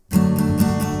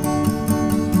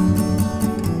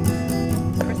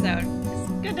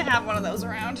those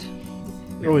around.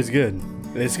 They're always good.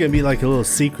 And it's going to be like a little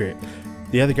secret.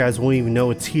 The other guys won't even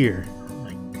know it's here. Oh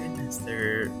my goodness,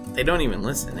 they don't even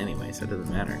listen anyway, so it doesn't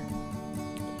matter.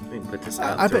 We can put this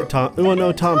out. I bet Tom. Well,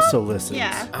 no, Tom still listens.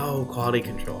 Yeah. Oh, quality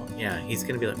control. Yeah, he's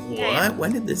gonna be like, what? Yeah.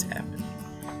 When did this happen?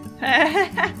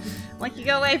 Like you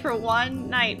go away for one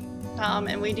night,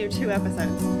 and we do 2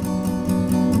 episodes.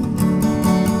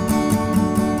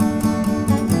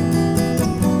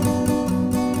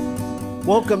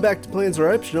 Welcome back to Plans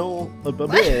Are Optional.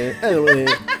 Anyway.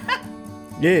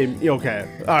 Yeah, okay.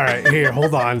 All right, here,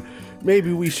 hold on.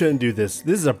 Maybe we shouldn't do this.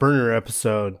 This is a burner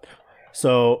episode.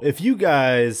 So, if you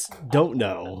guys don't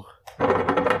know,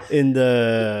 in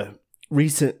the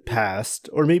recent past,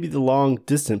 or maybe the long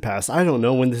distant past, I don't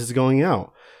know when this is going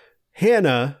out,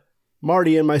 Hannah,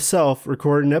 Marty, and myself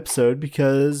recorded an episode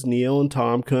because Neil and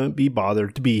Tom couldn't be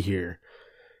bothered to be here.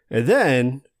 And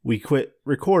then we quit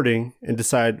recording and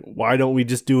decide, why don't we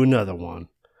just do another one?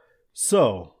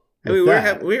 So,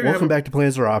 welcome back to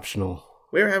Plans Are Optional.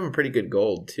 We were having pretty good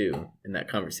gold too in that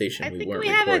conversation. I think weren't we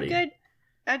have recording.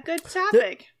 a good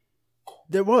topic.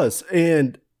 There was,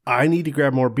 and I need to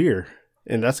grab more beer,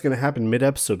 and that's going to happen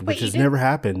mid-episode, which has never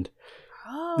happened.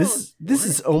 Oh, This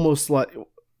is almost like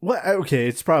what? Okay,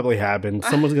 it's probably happened.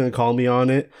 Someone's going to call me on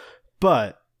it,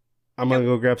 but I'm going to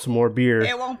go grab some more beer.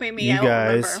 it won't be me. You I won't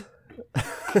guys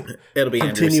remember. It'll be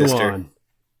Andrew's continue sister. on.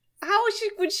 How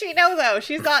would she know though?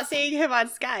 She's not seeing him on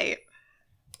Skype.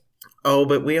 Oh,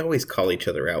 but we always call each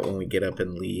other out when we get up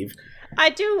and leave. I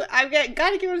do. I've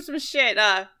got to give him some shit.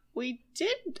 We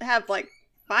did have like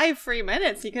 5 free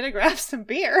minutes. He could have grabbed some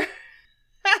beer.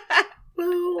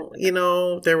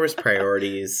 Well, there was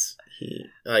priorities. He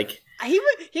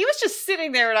was just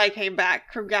sitting there when I came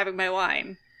back from grabbing my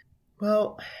wine.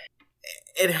 Well,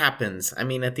 it happens. I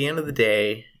mean, at the end of the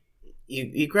day,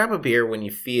 you grab a beer when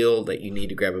you feel that you need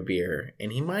to grab a beer,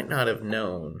 and he might not have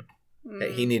known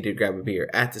that he needed to grab a beer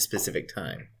at the specific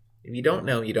time. If you don't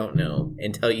know, you don't know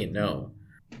until you know.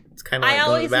 It's kind of like I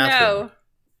going to the always bathroom. know.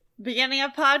 Beginning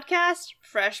of podcast,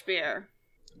 fresh beer.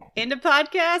 End of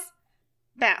podcast,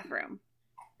 bathroom.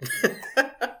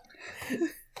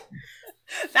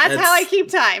 That's how I keep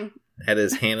time. That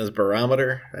is Hannah's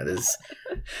barometer. That is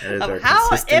our How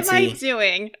am consistency. I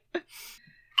doing?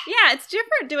 Yeah, it's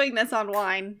different doing this on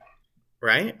wine.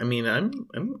 Right? I mean, I'm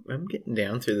getting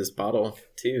down through this bottle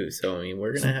too. So I mean,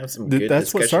 we're gonna have some good.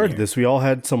 That's what discussion started here. this. We all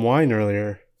had some wine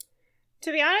earlier.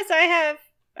 To be honest,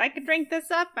 I could drink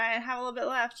this up. I have a little bit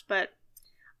left, but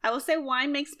I will say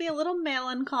wine makes me a little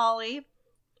melancholy.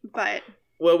 But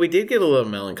Well, we did get a little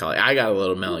melancholy. I got a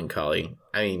little melancholy.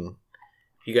 I mean,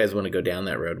 if you guys want to go down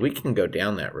that road, we can go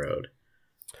down that road.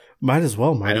 Might as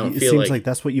well, Marty. don't It feel seems like- like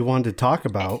that's what you wanted to talk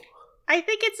about. I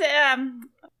think it's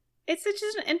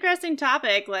just an interesting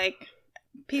topic, like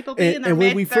people being in their and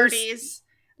when we mid-30s,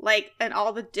 like, and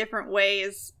all the different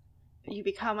ways you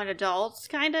become an adult,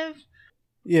 kind of.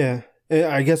 Yeah.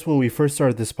 I guess when we first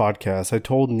started this podcast, I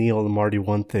told Neil and Marty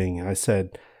one thing. I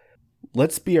said,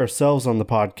 let's be ourselves on the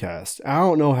podcast. I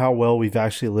don't know how well we've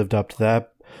actually lived up to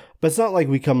that, but it's not like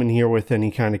we come in here with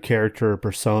any kind of character or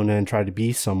persona and try to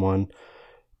be someone.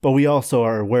 But we also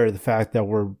are aware of the fact that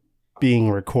we're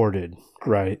being recorded,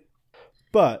 right?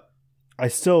 But I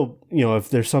still, if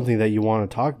there's something that you want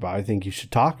to talk about, I think you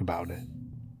should talk about it.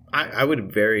 I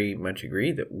would very much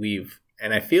agree that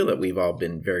and I feel that we've all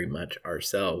been very much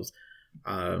ourselves.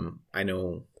 I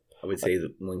know, I would say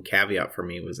that one caveat for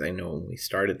me was I know when we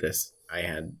started this, I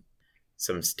had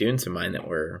some students of mine that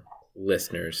were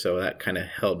listeners, so that kind of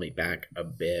held me back a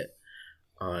bit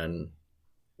on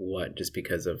just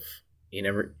because of,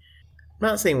 I'm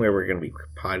not saying where we're going to be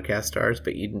podcast stars,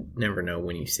 but you never know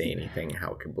when you say anything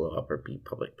how it could blow up or be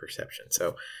public perception.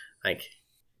 So, like,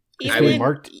 Even We in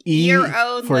marked E your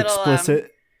own for little,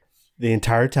 explicit the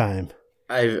entire time.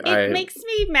 it makes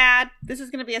me mad. This is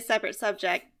going to be a separate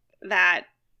subject, that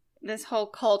this whole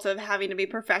cult of having to be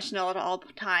professional at all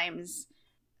times,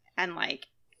 and like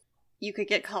you could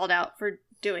get called out for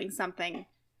doing something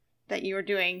that you were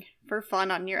doing for fun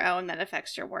on your own that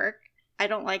affects your work. I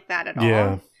don't like that at all.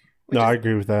 Yeah. Which No, I is-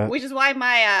 agree with that. Which is why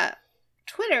my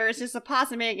Twitter is just a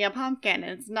possum making a pumpkin,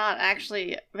 and it's not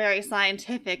actually very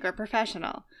scientific or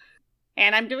professional.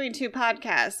 And I'm doing 2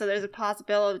 podcasts, so there's a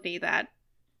possibility that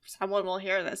someone will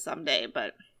hear this someday,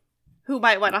 but who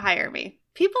might want to hire me?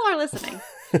 People are listening.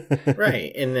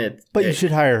 right. And But you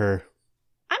should hire her.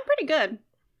 I'm pretty good.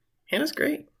 Hannah's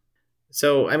great.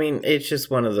 So, I mean, it's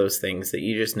just one of those things that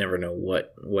you just never know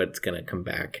what's going to come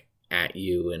back at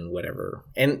you and whatever.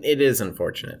 And it is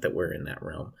unfortunate that we're in that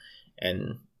realm.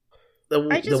 And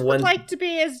I just would like to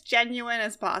be as genuine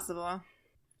as possible.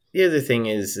 the other thing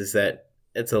is that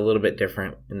it's a little bit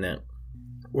different in that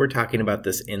we're talking about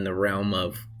this in the realm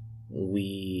of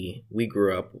we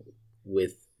grew up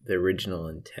with the original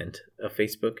intent of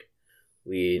Facebook.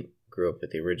 We grew up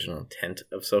with the original intent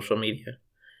of social media,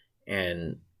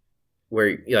 and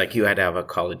where like you had to have a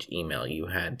college email, you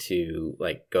had to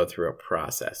like go through a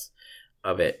process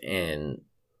of it, and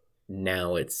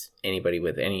now it's anybody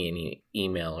with any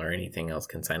email or anything else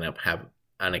can sign up, have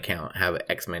an account, have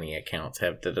X many accounts,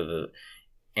 have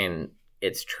and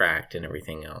it's tracked and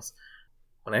everything else.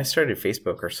 When I started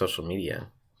Facebook or social media,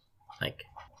 like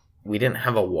we didn't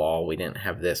have a wall, we didn't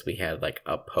have this, we had like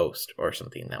a post or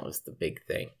something. That was the big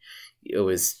thing. It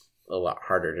was a lot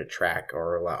harder to track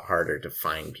or a lot harder to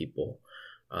find people.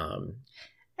 And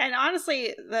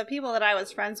honestly, the people that I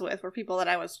was friends with were people that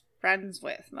I was friends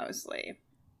with mostly.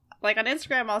 Like on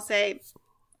Instagram, I'll say,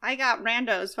 I got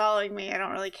randos following me. I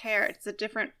don't really care. It's a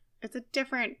different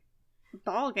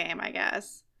ball game, I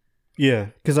guess. Yeah,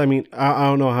 because I mean, I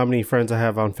don't know how many friends I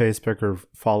have on Facebook or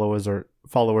followers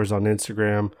on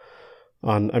Instagram.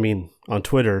 On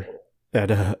Twitter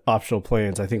at Optional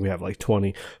Plans, I think we have like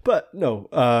 20. But no,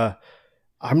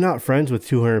 I'm not friends with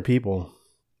 200 people.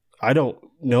 I don't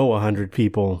know 100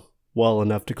 people well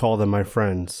enough to call them my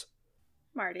friends.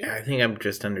 Marty? I think I'm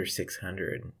just under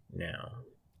 600 now.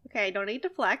 Okay, don't need to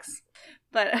flex,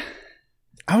 but...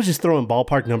 I was just throwing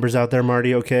ballpark numbers out there,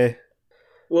 Marty, okay?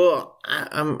 Well,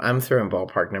 I'm throwing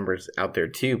ballpark numbers out there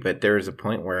too, but there is a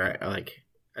point where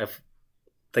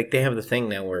they have the thing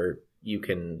now where you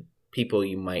can, people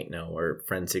you might know or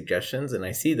friend suggestions, and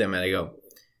I see them and I go,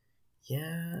 yeah,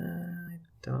 I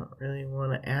don't really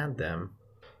want to add them.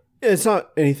 It's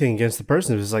not anything against the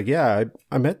person. It's like, yeah,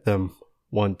 I met them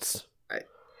once.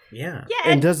 Yeah.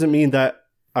 And it doesn't mean that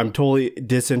I'm totally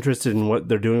disinterested in what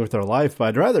they're doing with their life, but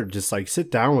I'd rather just like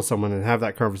sit down with someone and have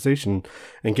that conversation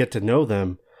and get to know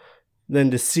them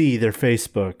than to see their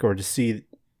Facebook or to see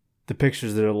the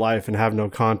pictures of their life and have no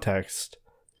context.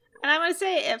 And I'm going to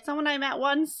say, if someone I met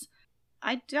once,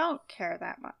 I don't care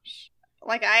that much.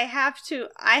 Like I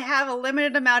have a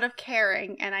limited amount of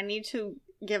caring, and I need to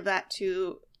give that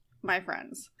to my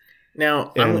friends.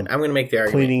 Now, I'm going to make the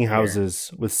argument. Cleaning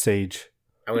houses with Sage.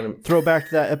 I'm going to throw back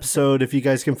to that episode if you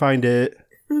guys can find it.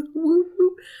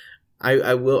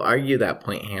 I will argue that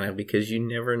point, Hannah, because you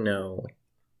never know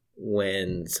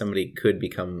when somebody could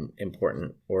become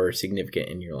important or significant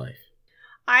in your life.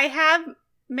 I have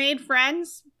made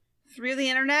friends through the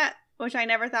internet, which I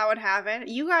never thought would happen.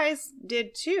 You guys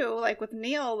did too, like with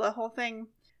Neil, the whole thing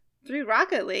through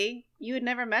Rocket League. You had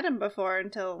never met him before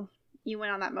until you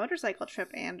went on that motorcycle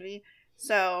trip, Andy.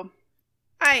 So,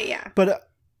 But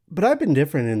I've been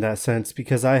different in that sense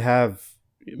because I have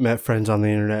met friends on the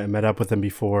internet and met up with them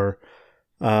before.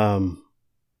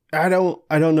 I don't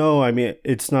know. I mean,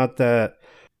 it's not that,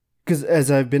 because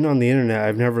as I've been on the internet,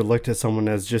 I've never looked at someone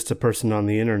as just a person on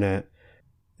the internet.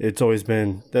 It's always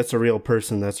been, that's a real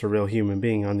person, that's a real human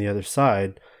being on the other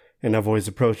side. And I've always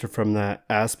approached it from that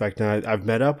aspect. And I've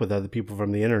met up with other people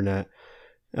from the internet.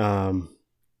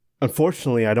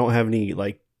 Unfortunately, I don't have any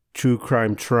like true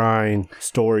crime trying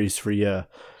stories for you.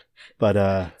 But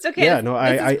it's okay. Yeah, no,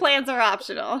 plans are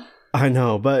optional. I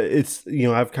know, but it's,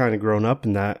 I've kind of grown up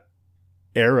in that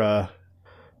era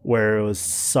where it was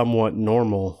somewhat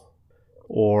normal,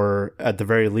 or at the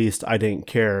very least, I didn't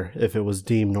care if it was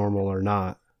deemed normal or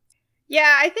not.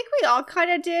 Yeah, I think we all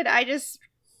kind of did. I just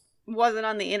wasn't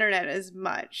on the internet as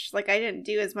much. Like, I didn't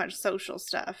do as much social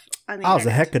stuff on the internet. I was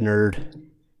a hecka nerd.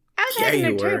 I was a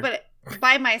hecka nerd too, but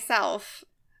by myself.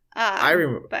 I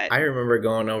remember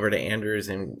going over to Andrews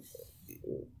and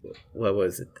what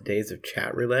was it? The days of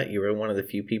chat roulette. You were one of the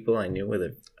few people I knew with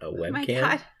a webcam. Oh my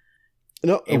God.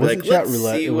 No, it wasn't chat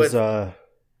roulette. It was Oh,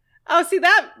 see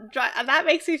that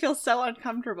makes me feel so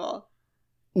uncomfortable.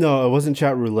 No, it wasn't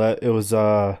chat roulette. It was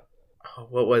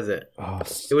what was it?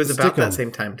 It was about that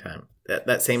same time.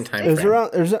 That same time. It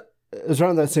was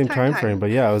around that same time frame,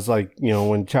 but yeah, it was like,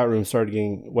 when chat rooms started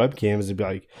getting webcams, it'd be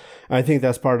like, I think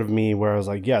that's part of me where I was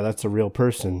like, yeah, that's a real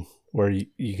person, where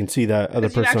you can see that other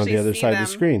person on the other side of the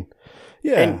screen.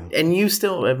 Yeah. And you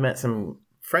still have met some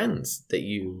friends that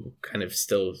you kind of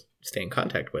still stay in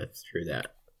contact with through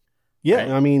that. Yeah,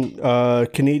 right? I mean,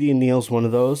 Canadian Neil's one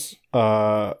of those.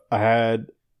 I had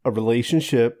a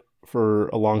relationship for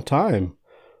a long time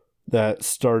that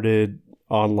started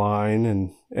online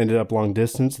and ended up long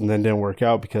distance and then didn't work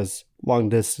out because long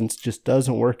distance just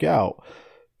doesn't work out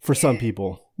for some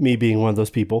people, me being one of those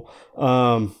people.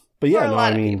 But yeah, for a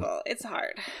lot of people, it's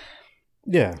hard.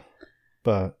 Yeah,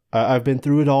 but I've been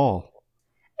through it all.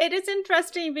 It is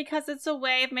interesting because it's a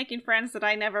way of making friends that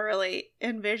I never really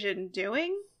envisioned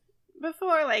doing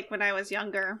before, like when I was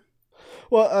younger.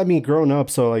 Well, I mean, growing up,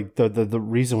 so like the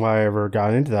reason why I ever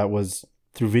got into that was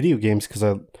through video games because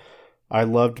I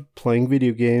loved playing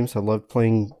video games. I loved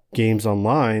playing games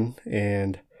online,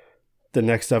 and the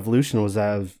next evolution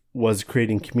was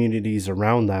creating communities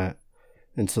around that,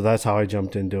 and so that's how I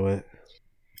jumped into it.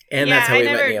 And that's how we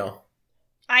met Neil.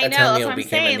 I know, that's what I'm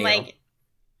saying. Like,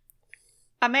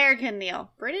 American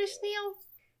Neil. British Neil?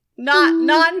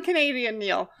 Non-Canadian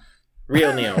Neil.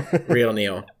 Real Neil. Real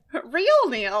Neil. Real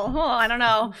Neil. Oh, I don't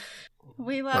know.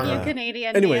 We love you,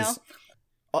 Canadian anyways,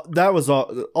 Neil. That was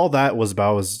all that was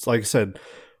about was, like I said,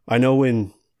 I know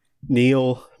when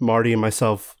Neil, Marty, and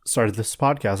myself started this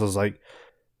podcast, I was like,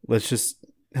 let's just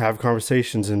have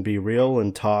conversations and be real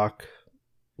and talk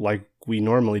like we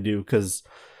normally do, because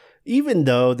even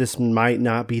though this might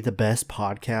not be the best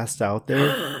podcast out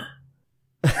there,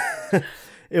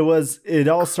 it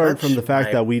all started from the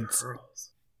fact that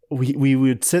we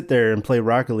would sit there and play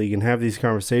Rocket League and have these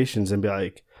conversations and be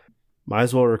like, might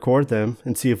as well record them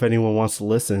and see if anyone wants to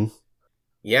listen.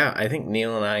 Yeah, I think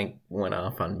Neil and I went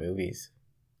off on movies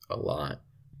a lot.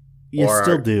 You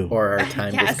still do. Or our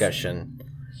time discussion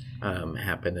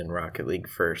happened in Rocket League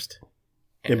first.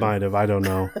 It might have. I don't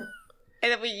know.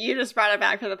 And then you just brought it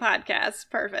back for the podcast.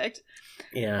 Perfect.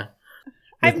 Yeah.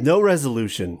 With no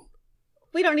resolution.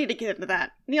 We don't need to get into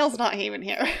that. Neil's not even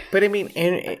here. But I mean,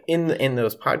 in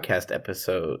those podcast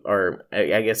episodes, or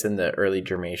I guess in the early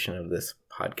germination of this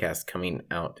podcast coming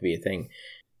out to be a thing,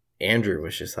 Andrew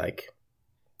was just like,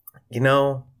 I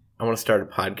want to start a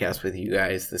podcast with you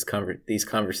guys. These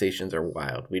conversations are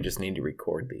wild. We just need to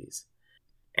record these.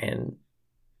 And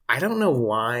I don't know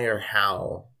why or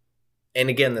how. And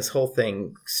again, this whole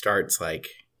thing starts like,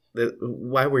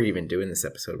 why we're even doing this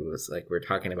episode was like, we're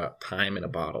talking about time in a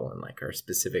bottle and like our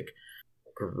specific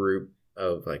group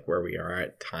of like where we are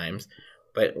at times.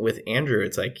 But with Andrew,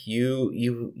 it's like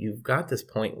you've got this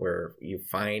point where you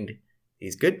find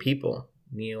these good people,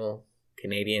 Neil,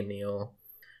 Canadian Neil,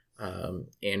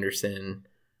 Anderson,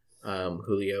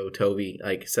 Julio, Toby,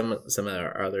 like some of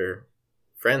our other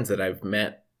friends that I've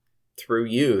met through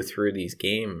these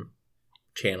game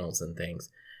channels and things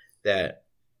that,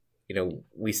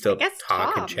 we still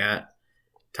talk and chat.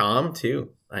 Tom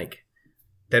too, like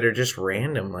that are just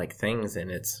random like things.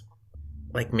 And it's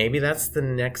like, maybe that's the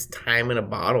next time in a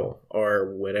bottle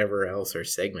or whatever else or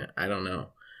segment. I don't know.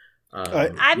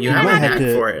 You have a knack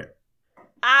for it.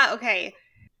 Okay.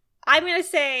 I'm going to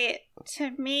say,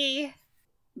 to me,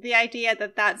 the idea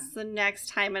that that's the next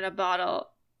time in a bottle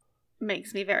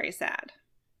makes me very sad.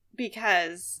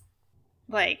 Because,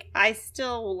 like, I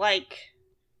still like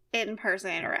in-person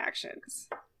interactions.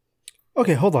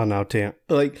 Okay, hold on now, Tam.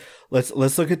 Like, let's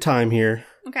look at time here.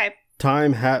 Okay.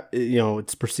 Time,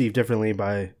 it's perceived differently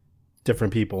by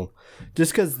different people.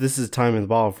 Just because this is time in the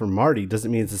bottle for Marty doesn't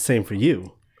mean it's the same for you.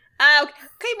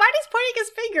 Okay, Marty's pointing his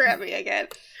finger at me again.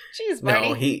 Jeez, Marty.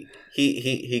 No,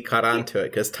 he caught on to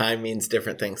it because time means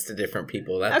different things to different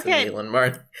people. That's okay. Neil and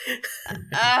Marty.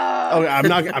 I'm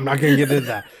not going to get into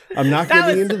that. I'm not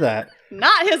getting into that.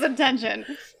 Not his intention.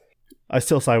 I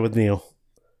still side with Neil.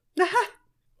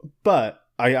 But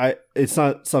I it's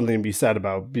not something to be sad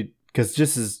about, because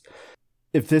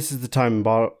if this is the time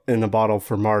in the bottle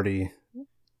for Marty,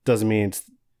 doesn't mean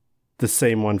it's the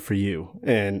same one for you.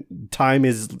 And time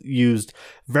is used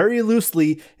very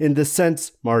loosely in this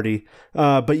sense, Marty.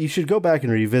 But you should go back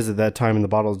and revisit that time in the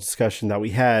bottle discussion that we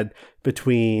had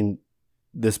between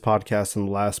this podcast and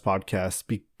the last podcast,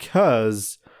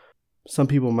 because some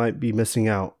people might be missing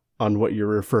out on what you're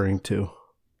referring to.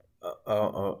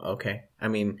 Okay. I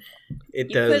mean, it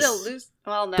does.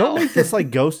 Well, no. Don't make this like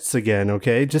ghosts again,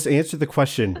 okay? Just answer the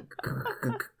question.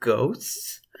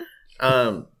 Ghosts?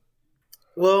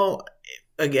 Well,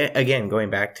 again, going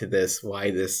back to this,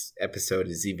 why this episode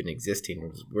is even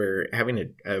existing, we're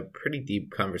having a pretty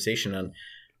deep conversation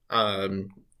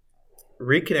on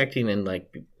reconnecting and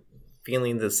like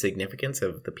feeling the significance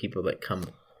of the people that come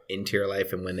into your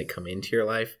life and when they come into your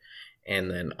life.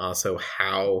 And then also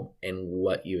how and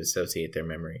what you associate their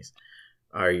memories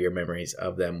are your memories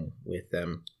of them with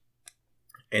them.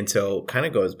 And so kind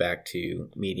of goes back to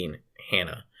meeting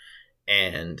Hannah.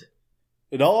 And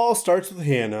it all starts with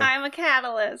Hannah. I'm a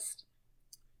catalyst.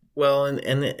 Well,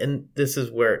 and this is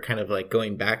where kind of like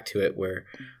going back to it where,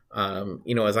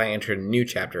 as I entered a new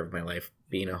chapter of my life,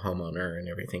 being a homeowner and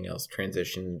everything else,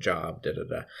 transition, job,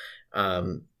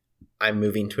 I'm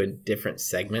moving to a different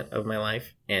segment of my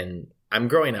life, and I'm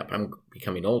growing up. I'm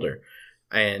becoming older,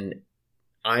 and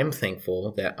I'm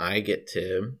thankful that I get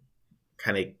to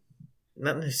kind of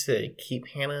not necessarily keep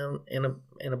Hannah in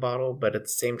a bottle, but at the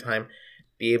same time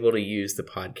be able to use the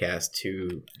podcast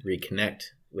to reconnect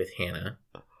with Hannah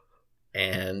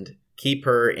and keep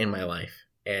her in my life.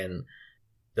 And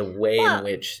the way in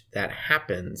which that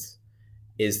happens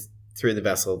is through the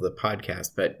vessel of the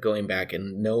podcast. But going back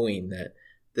and knowing that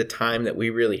the time that we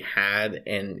really had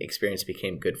and experienced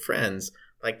became good friends,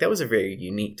 like that was a very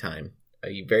unique time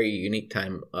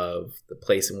of the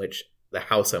place in which the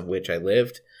house on which I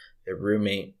lived, the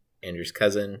roommate, Andrew's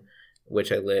cousin,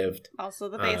 which I lived. Also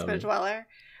the basement dweller.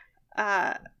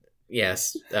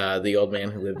 Yes, the old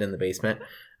man who lived in the basement.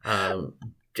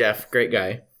 Jeff, great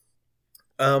guy.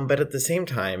 But at the same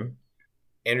time,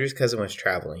 Andrew's cousin was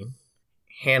traveling.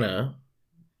 Hannah,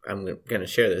 I'm going to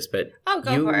share this, but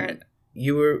go for it.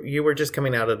 You were just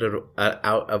coming out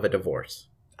of a divorce.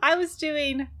 I was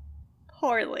doing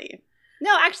poorly.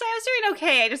 No, actually, I was doing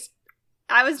okay.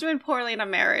 I was doing poorly in a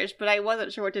marriage, but I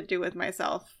wasn't sure what to do with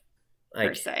myself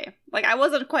per se. Like, I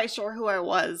wasn't quite sure who I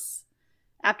was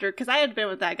after, because I had been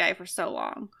with that guy for so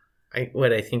long.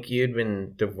 I think you'd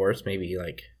been divorced maybe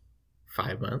like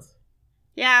 5 months.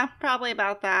 Yeah, probably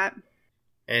about that.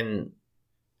 And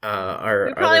we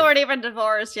probably weren't even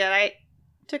divorced yet. I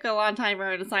took a long time for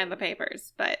her to sign the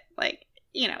papers, but like,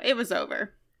 it was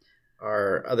over.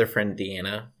 Our other friend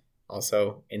Deanna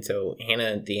also, and so Hannah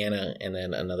and Deanna, and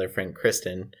then another friend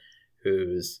Kristen,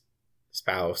 whose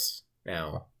spouse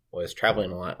now was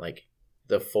traveling a lot. Like,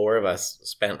 the four of us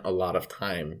spent a lot of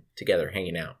time together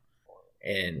hanging out,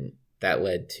 and that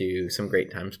led to some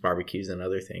great times, barbecues and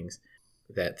other things.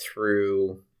 That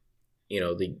through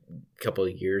the couple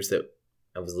of years that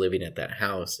I was living at that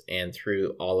house, and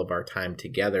through all of our time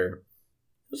together,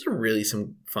 those are really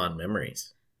some fond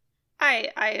memories.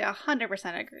 I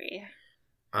 100% agree.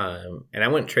 And I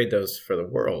wouldn't trade those for the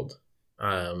world.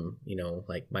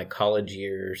 Like my college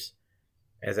years,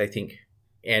 as I think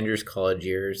Andrew's college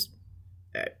years.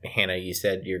 Hannah, you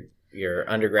said your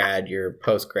undergrad, your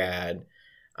postgrad,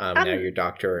 now your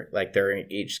doctor. Like they're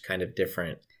each kind of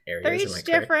different areas. They're each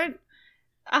different,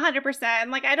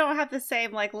 100%. Like I don't have the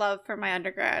same like love for my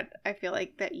undergrad. I feel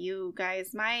like that you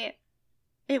guys might.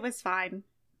 It was fine.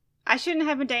 I shouldn't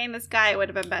have been dating this guy. It would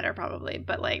have been better probably,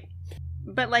 but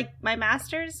my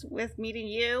master's with meeting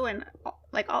you and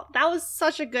that was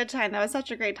such a good time. That was such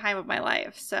a great time of my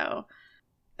life. So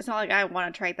it's not like I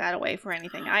want to trade that away for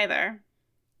anything either.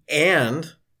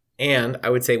 And I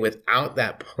would say without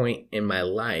that point in my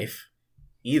life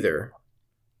either,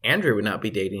 Andrew would not be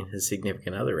dating his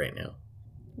significant other right now.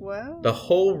 Whoa. The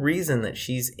whole reason that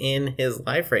she's in his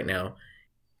life right now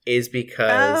is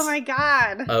because oh my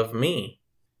God. of me.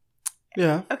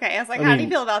 Yeah. Okay, I was like, how do you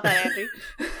feel about that, Andrew?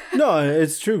 No,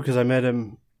 it's true because I met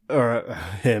him, or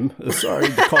him. Sorry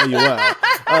to call you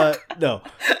out. No,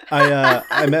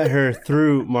 I met her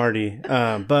through Marty.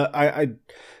 But I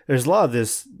there's a lot of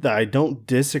this that I don't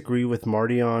disagree with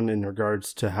Marty on in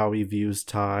regards to how he views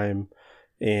time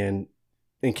and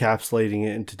encapsulating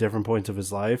it into different points of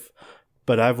his life.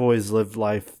 But I've always lived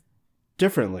life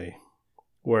differently,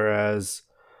 whereas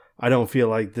I don't feel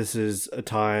like this is a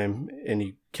time and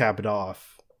you cap it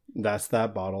off. That's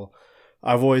that bottle.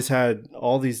 I've always had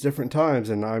all these different times,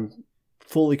 and I'm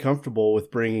fully comfortable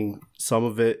with bringing some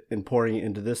of it and pouring it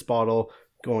into this bottle,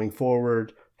 going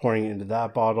forward, pouring it into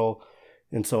that bottle.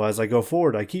 And so as I go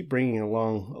forward, I keep bringing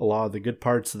along a lot of the good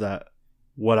parts of that,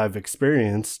 what I've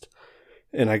experienced,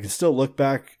 and I can still look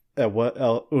back at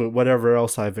whatever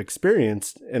else I've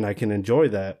experienced, and I can enjoy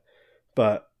that.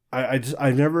 But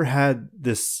I've never had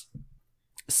this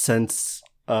sense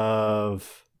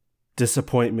of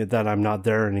disappointment that I'm not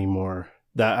there anymore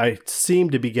that I seem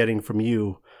to be getting from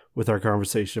you with our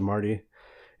conversation, Marty.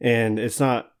 And it's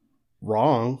not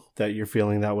wrong that you're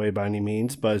feeling that way by any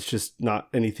means, but it's just not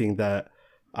anything that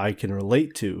I can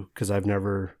relate to because I've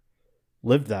never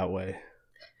lived that way.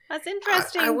 That's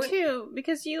interesting too,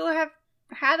 because you have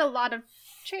had a lot of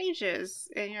changes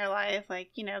in your life, like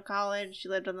college,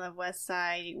 you lived on the west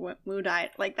side, you moved out,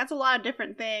 like that's a lot of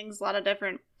different things, a lot of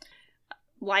different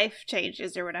life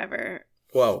changes or whatever.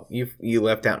 Well, you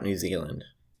left out New Zealand.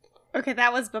 Okay,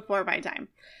 that was before my time.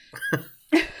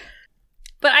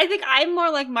 But I think I'm more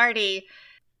like Marty.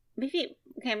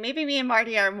 Maybe me and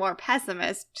Marty are more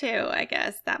pessimist too, I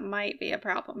guess. That might be a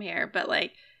problem here, but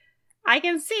like I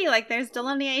can see like there's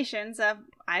delineations of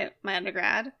my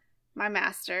undergrad, my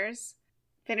master's,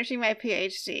 finishing my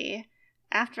PhD.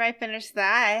 After I finish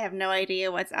that, I have no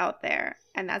idea what's out there.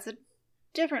 And that's a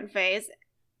different phase.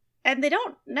 And they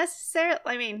don't necessarily,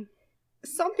 I mean,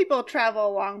 some people travel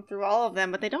along through all of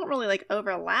them, but they don't really like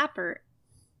overlap, or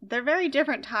they're very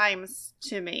different times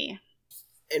to me.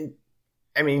 And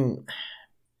I mean,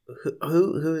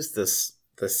 who's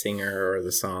the singer or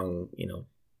the song,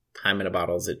 Time in a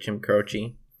Bottle? Is it Jim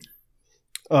Croce?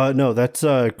 No, that's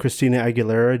Christina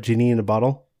Aguilera, Genie in a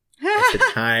Bottle. I to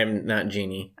time, not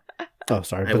genie. Oh,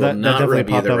 sorry, I but will that not definitely rub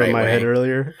you popped the up in right my head way.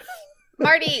 earlier.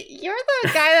 Marty, you're the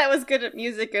guy that was good at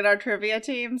music in our trivia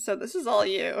team, so this is all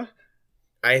you.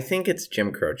 I think it's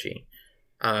Jim Croce.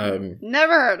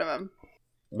 Never heard of him.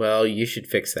 Well, you should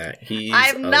fix that. He's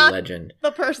I'm a not legend.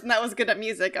 the person that was good at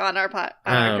music on our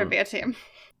trivia team.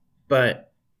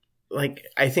 But, like,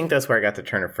 I think that's where I got the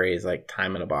turn of phrase, like,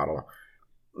 time in a bottle.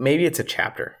 Maybe it's a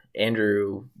chapter.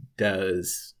 Andrew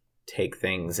does take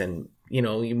things and, you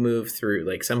know, you move through.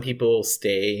 Like, some people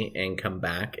stay and come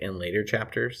back in later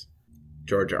chapters.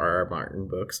 George R.R. Martin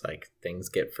books, like, things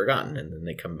get forgotten and then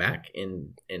they come back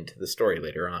into the story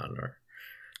later on. Or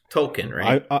Tolkien,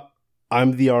 right?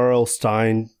 I'm the R.L.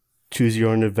 Stein, choose your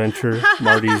own adventure.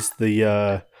 Marty's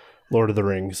the Lord of the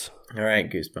Rings. All right,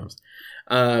 goosebumps.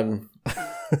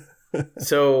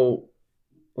 So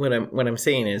what I'm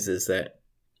saying is that,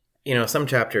 you know, some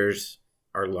chapters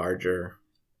are larger,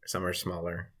 some are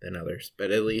smaller than others,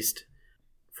 but at least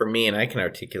for me, and I can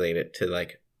articulate it to,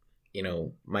 like, you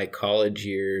know, my college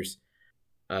years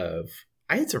I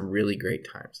had some really great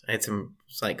times. I had some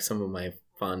of my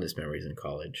fondest memories in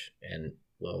college, and,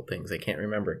 well, things I can't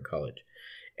remember in college.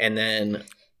 And then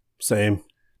Same.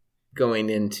 going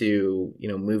into, you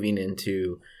know, moving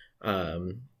into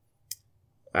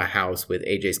a house with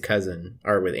AJ's cousin,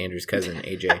 or with Andrew's cousin,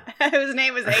 AJ. Whose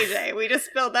name is AJ. We just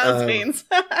spilled those beans.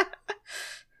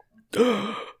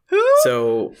 Who?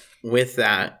 So with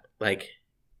that, like,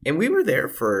 and we were there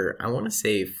for, I want to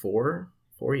say 4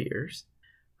 years.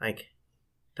 Like,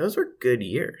 those were good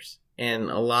years.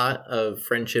 And a lot of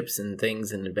friendships and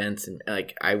things and events, and,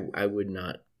 like, I would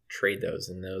not trade those,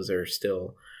 and those are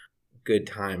still good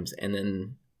times. And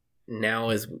then now,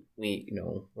 as we, you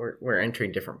know, we're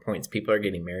entering different points. People are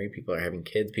getting married, people are having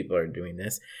kids, people are doing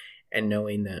this, and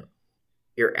knowing that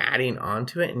you're adding on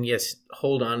to it, and yes,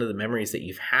 hold on to the memories that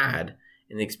you've had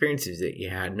and the experiences that you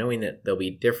had, knowing that they'll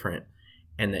be different,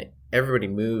 and that everybody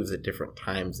moves at different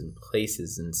times and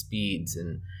places and speeds,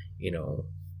 and, you know,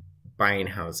 buying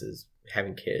houses,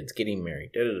 having kids, getting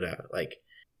married, like,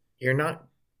 you're not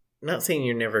saying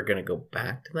you're never going to go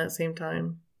back to that same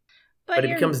time, but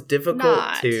it becomes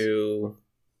difficult to,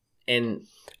 and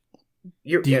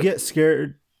do you get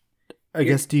scared? I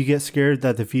guess, do you get scared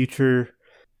that the future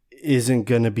isn't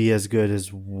going to be as good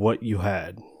as what you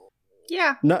had?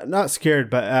 Yeah. Not scared,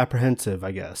 but apprehensive,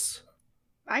 I guess.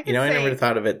 I never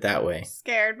thought of it that way.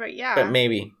 Scared, but yeah. But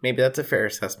maybe that's a fair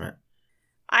assessment.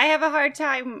 I have a hard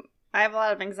time. I have a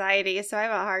lot of anxiety, so I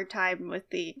have a hard time with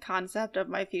the concept of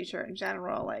my future in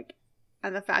general, like,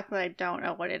 and the fact that I don't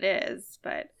know what it is.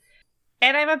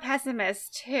 And I'm a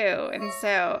pessimist too, and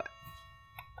so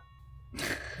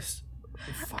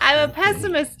I'm a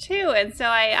pessimist too, and so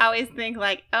I always think,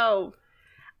 like, oh,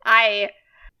 I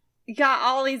got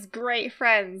all these great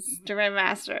friends during my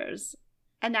master's,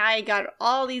 and now I got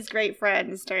all these great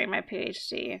friends during my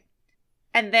PhD,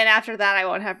 and then after that I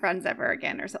won't have friends ever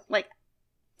again, or something. Like,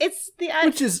 it's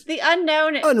which is the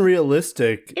unknown.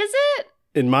 Unrealistic. Is it?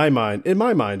 In my mind,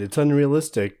 it's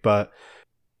unrealistic. But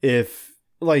if,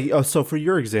 like, so for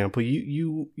your example,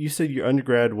 you said your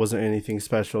undergrad wasn't anything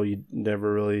special. You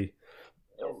never really,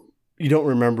 you don't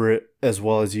remember it as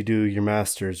well as you do your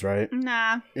master's, right?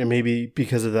 Nah. And maybe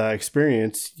because of that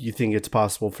experience, you think it's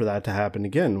possible for that to happen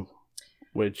again,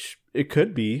 which it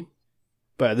could be.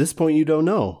 But at this point, you don't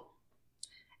know.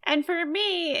 And for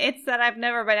me, it's that I've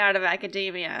never been out of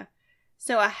academia.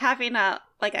 So having a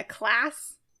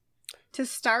class to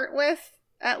start with,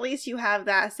 at least you have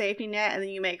that safety net, and then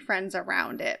you make friends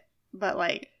around it. But,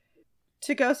 like,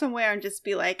 to go somewhere and just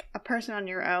be, like, a person on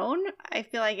your own, I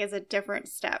feel like is a different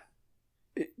step.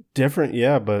 Different,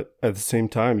 yeah, but at the same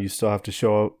time, you still have to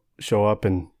show up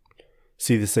and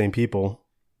see the same people.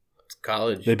 It's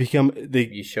college. They become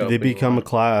a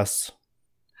class.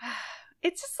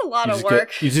 It's just a lot of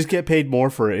work. You just get paid more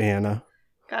for it, Hannah.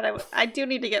 God, I do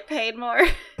need to get paid more.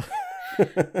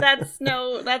 That's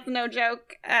no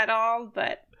joke at all,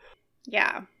 but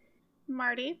yeah.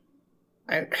 Marty?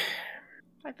 I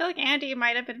feel like Andy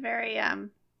might have been very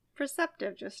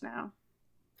perceptive just now.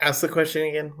 Ask the question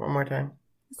again one more time.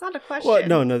 It's not a question.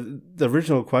 Well, no, the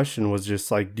original question was just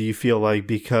like, do you feel like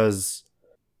because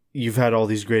you've had all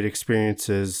these great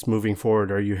experiences moving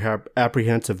forward, are you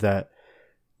apprehensive that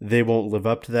they won't live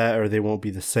up to that, or they won't be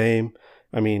the same?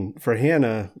 I mean, for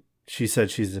Hannah, she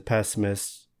said she's a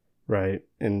pessimist, right?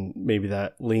 And maybe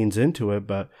that leans into it,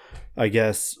 but I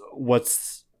guess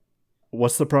what's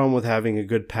the problem with having a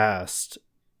good past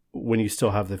when you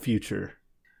still have the future?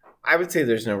 I would say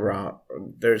there's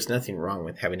nothing wrong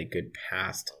with having a good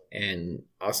past, and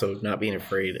also not being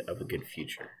afraid of a good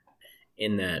future.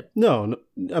 In that,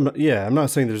 I'm not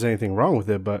saying there's anything wrong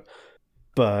with it, but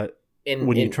But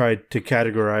when you try to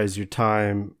categorize your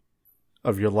time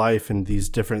of your life and these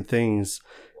different things,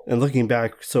 and looking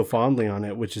back so fondly on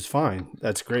it, which is fine,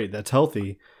 that's great, that's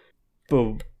healthy.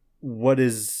 But what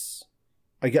is,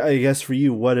 I guess for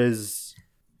you, what has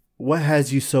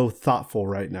you so thoughtful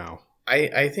right now?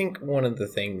 I think one of the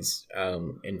things,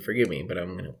 and forgive me, but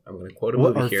I'm gonna quote a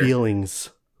movie here. What are feelings?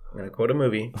 I'm gonna quote a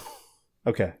movie.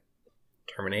 Okay.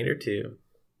 Terminator 2.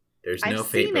 There's no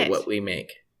fate but what we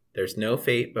make. There's no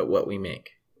fate but what we make.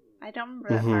 I don't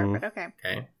remember that part, but okay.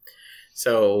 Okay.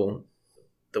 So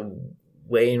the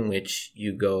way in which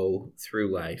you go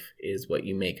through life is what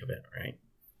you make of it, right?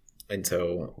 And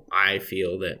so I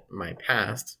feel that my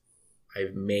past,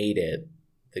 I've made it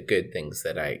the good things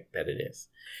that it is.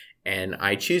 And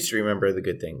I choose to remember the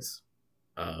good things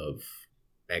of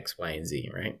X, Y, and Z,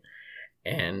 right?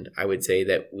 And I would say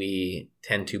that we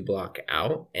tend to block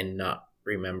out and not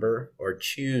remember, or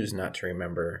choose not to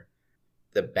remember,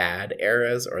 the bad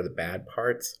eras or the bad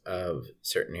parts of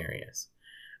certain areas.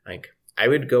 Like, I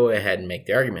would go ahead and make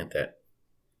the argument that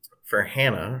for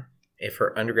Hannah, if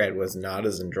her undergrad was not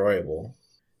as enjoyable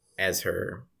as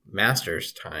her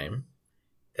master's time,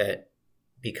 that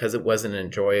because it wasn't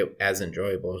as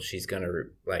enjoyable, she's going to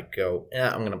go,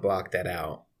 I'm going to block that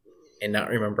out and not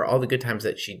remember all the good times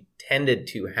that she tended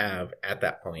to have at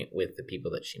that point with the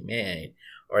people that she made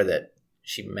or that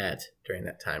she met during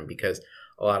that time. Because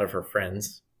a lot of her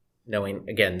friends, knowing,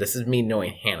 again, this is me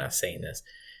knowing Hannah saying this,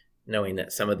 knowing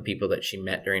that some of the people that she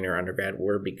met during her undergrad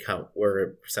were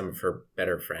some of her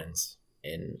better friends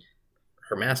in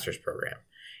her master's program.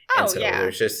 Oh, and so yeah.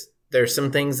 There's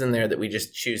some things in there that we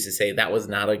just choose to say that was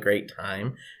not a great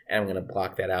time, and I'm going to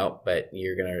block that out, but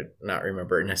you're going to not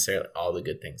remember necessarily all the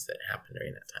good things that happened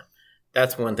during that time.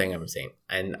 That's one thing I'm saying.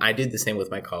 And I did the same with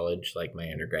my college, like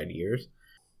my undergrad years.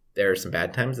 There are some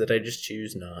bad times that I just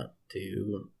choose not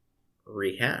to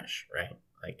rehash, right?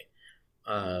 Like,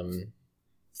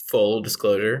 full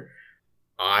disclosure,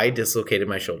 I dislocated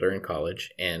my shoulder in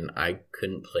college and I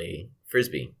couldn't play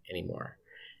Frisbee anymore.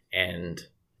 And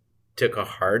took a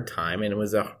hard time, and it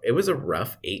was a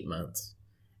rough 8 months,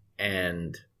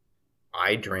 and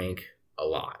I drank a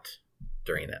lot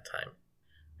during that time.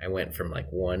 I went from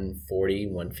 140,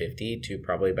 150 to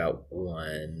probably about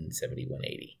 170,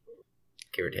 180,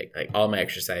 give or take. All my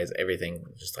exercise, everything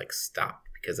just stopped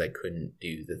because I couldn't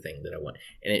do the thing that I want,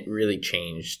 and it really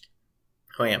changed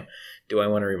who I am. Do I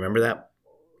want to remember that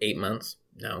 8 months?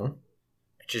 No,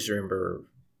 I just remember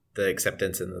the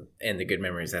acceptance and the good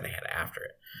memories that I had after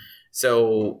it.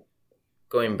 So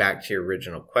going back to your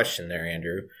original question there,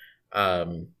 Andrew,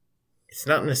 it's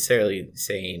not necessarily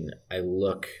saying I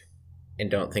look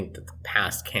and don't think that the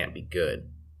past can't be good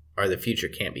or the future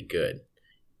can't be good.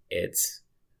 It's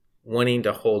wanting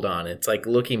to hold on. It's like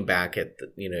looking back at,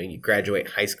 you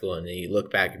graduate high school and then you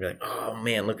look back and be like, oh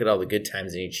man, look at all the good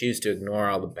times. And you choose to ignore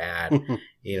all the bad,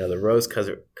 the rose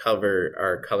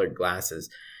colored glasses.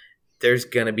 There's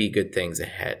going to be good things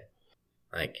ahead.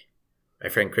 My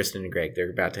friend Kristen and Greg,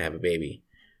 they're about to have a baby.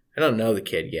 I don't know the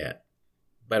kid yet,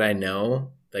 but I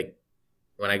know,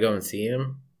 when I go and see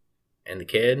him and the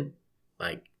kid,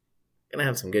 gonna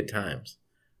have some good times.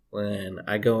 When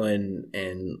I go in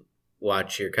and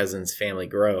watch your cousin's family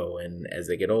grow, and as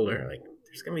they get older,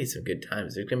 there's gonna be some good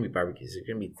times. There's gonna be barbecues. There's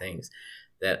gonna be things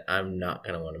that I'm not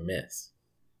gonna want to miss.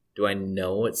 Do I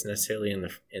know what's necessarily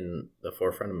in the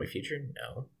forefront of my future?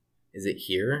 No. Is it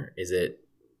here? Is it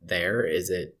there?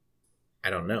 Is it? I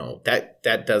don't know.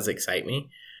 That does excite me.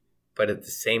 But at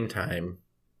the same time,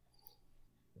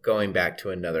 going back to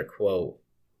another quote,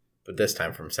 but this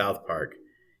time from South Park,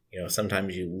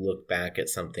 sometimes you look back at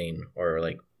something, or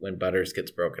when Butters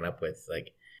gets broken up with,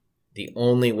 the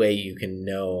only way you can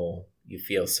know you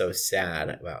feel so sad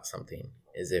about something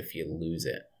is if you lose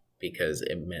it, because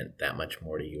it meant that much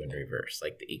more to you in reverse,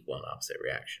 the equal and opposite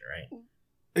reaction, right?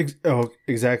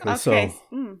 Exactly. Okay.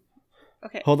 So,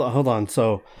 okay. Hold on.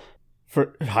 So,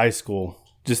 for high school,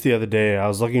 just the other day, I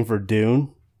was looking for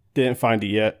Dune. Didn't find it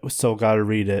yet. Still got to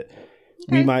read it.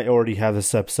 Okay. We might already have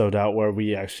this episode out where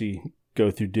we actually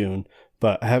go through Dune,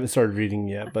 but I haven't started reading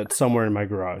yet, but somewhere in my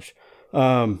garage.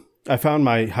 I found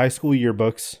my high school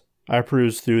yearbooks. I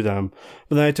perused through them,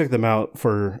 but then I took them out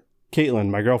for Caitlin,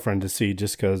 my girlfriend, to see,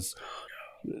 just because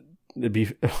it'd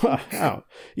be... oh.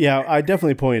 Yeah, I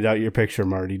definitely pointed out your picture,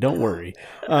 Marty. Don't worry.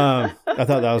 I thought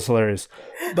that was hilarious.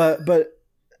 But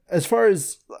as far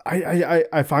as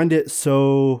I find it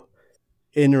so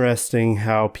interesting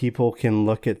how people can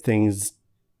look at things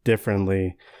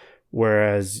differently,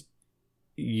 whereas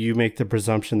you make the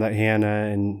presumption that Hannah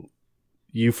and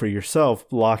you for yourself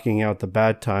blocking out the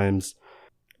bad times.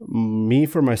 Me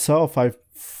for myself, I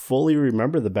fully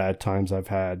remember the bad times I've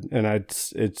had, and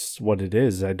it's what it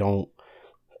is. I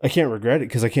can't regret it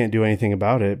because I can't do anything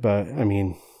about it. But I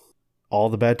mean, all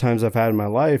the bad times I've had in my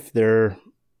life, they're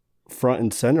front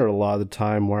and center a lot of the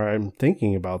time where I'm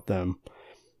thinking about them.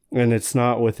 And it's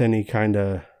not with any kind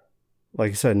of,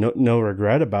 like I said, no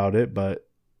regret about it, but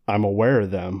I'm aware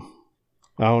of them.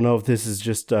 I don't know if this is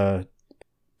just a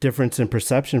difference in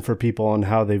perception for people on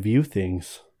how they view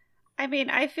things. I mean,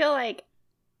 I feel like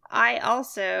I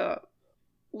also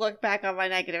look back on my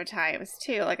negative times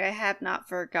too. Like, I have not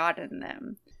forgotten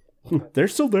them. They're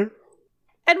still there.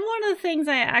 And one of the things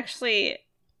I actually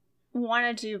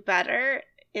want to do better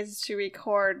is to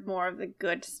record more of the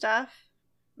good stuff.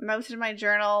 Most of my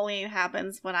journaling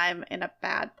happens when I'm in a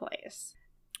bad place.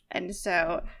 And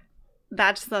so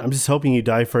that's the... I'm just hoping you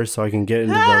die first so I can get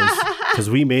into those. Because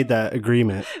we made that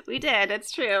agreement. We did.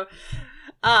 It's true.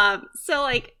 So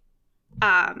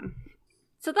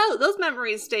those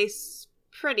memories stay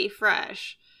pretty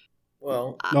fresh.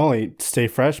 Well, not only stay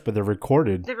fresh, but they're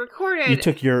recorded. They're recorded. You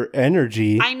took your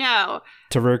energy. I know.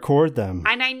 To record them.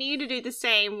 And I need to do the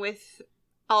same with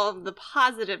all of the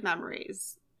positive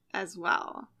memories as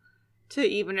well to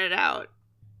even it out.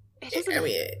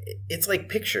 It's like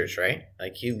pictures, right?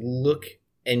 Like you look,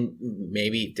 and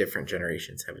maybe different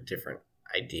generations have a different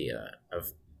idea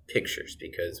of pictures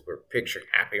because we're picture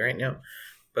happy right now.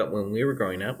 But when we were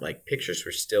growing up, like pictures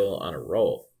were still on a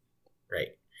roll, right?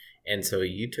 And so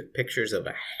you took pictures of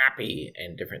a happy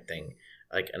and different thing,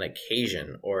 like an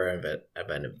occasion or of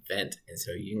an event. And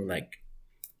so you can like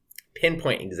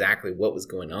pinpoint exactly what was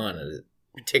going on at a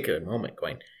particular moment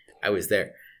going, I was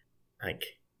there. Like,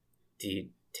 do you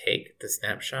take the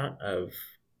snapshot of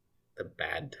the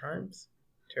bad times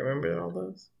to remember all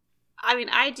those? I mean,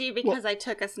 I do because I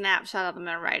took a snapshot of them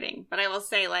in writing. But I will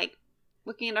say, like,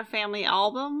 looking at a family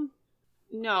album,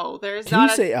 no, there's Can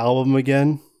not you say album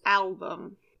again?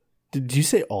 Album. Did you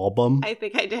say album? I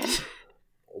think I did.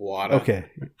 Water. Okay.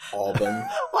 Album.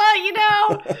 Well, you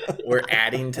know. We're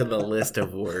adding to the list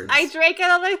of words. I drank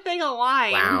another thing of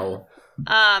wine. Wow.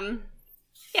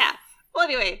 Yeah. Well,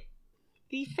 anyway,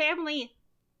 the family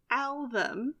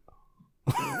album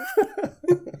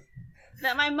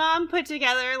that my mom put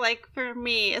together, like, for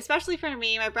me, especially for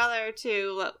me, my brother,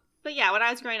 too. But yeah, when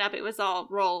I was growing up, it was all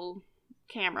roll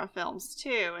camera films,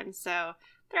 too. And so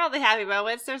they're all the happy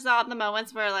moments. There's not the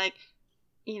moments where, like,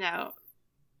 you know,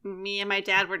 me and my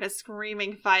dad were just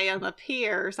screaming fight on the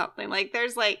pier or something. Like,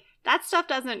 there's, like, that stuff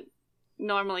doesn't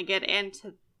normally get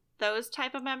into those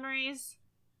type of memories.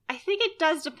 I think it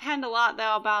does depend a lot,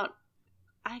 though, about,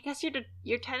 I guess,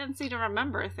 your tendency to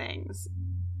remember things.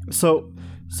 So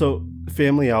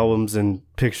family albums and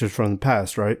pictures from the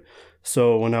past, right?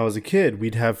 So when I was a kid,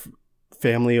 we'd have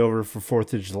family over for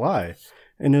 4th of July,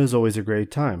 and it was always a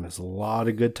great time. There's a lot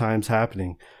of good times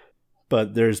happening.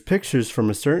 But there's pictures from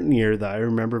a certain year that I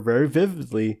remember very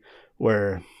vividly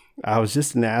where I was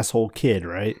just an asshole kid,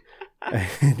 right?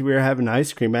 And we were having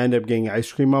ice cream. I ended up getting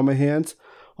ice cream on my hands.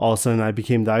 All of a sudden, I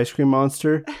became the ice cream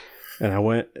monster. And I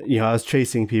went, I was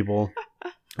chasing people.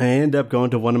 I ended up going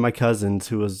to one of my cousins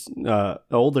who was an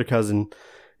older cousin.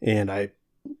 And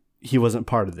he wasn't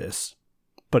part of this.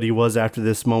 But he was after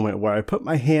this moment where I put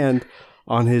my hand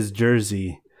on his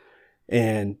jersey.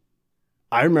 And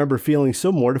I remember feeling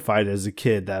so mortified as a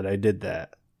kid that I did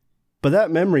that. But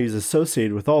that memory is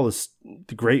associated with all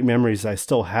the great memories I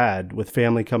still had with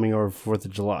family coming over for 4th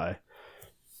of July.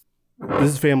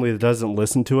 This is family that doesn't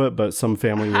listen to it, but some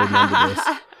family will remember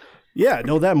this. Yeah,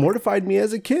 no, that mortified me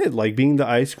as a kid, like being the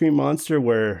ice cream monster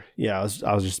where, I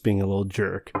was just being a little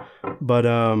jerk. But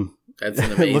that's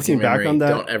an amazing looking memory. Back on that,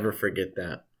 don't ever forget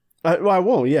that. I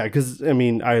won't, because, I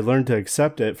mean, I learned to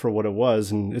accept it for what it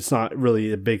was, and it's not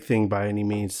really a big thing by any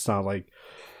means. It's not like...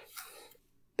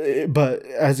 But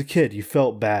as a kid, you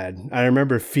felt bad. I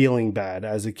remember feeling bad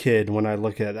as a kid when I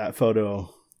look at that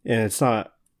photo, and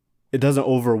it doesn't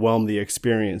overwhelm the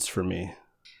experience for me.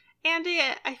 Andy,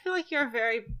 I feel like you're a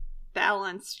very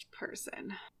balanced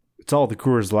person. It's all the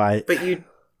Coors Light. But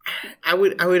I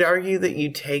would argue that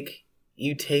you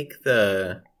take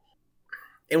the...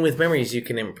 And with memories, you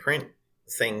can imprint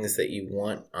things that you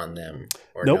want on them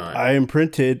or not. I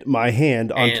imprinted my hand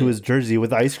onto his jersey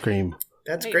with ice cream.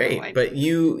 That's great. But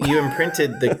you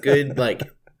imprinted the good, like,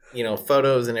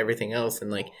 photos and everything else.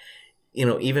 And, like,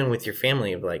 even with your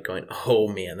family of, like, going, oh,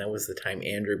 man, that was the time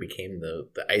Andrew became the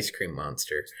ice cream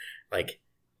monster. Like,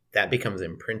 that becomes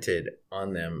imprinted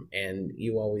on them. And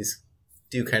you always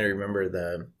do kind of remember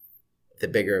the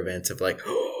bigger events of, like,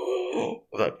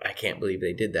 look, I can't believe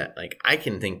they did that. Like, I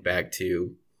can think back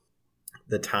to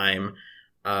the time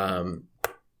I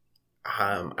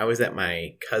was at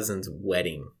my cousin's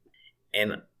wedding,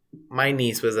 And my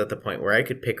niece was at the point where I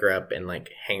could pick her up and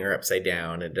like hang her upside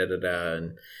down and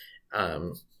and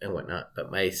whatnot.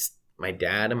 But my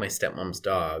dad and my stepmom's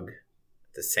dog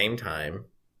at the same time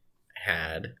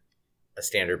had a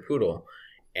standard poodle,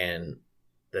 and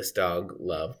this dog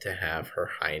loved to have her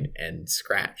hind end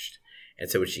scratched. And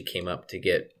so when she came up to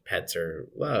get pets or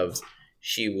loves,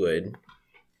 she would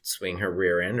swing her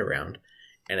rear end around.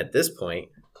 And at this point,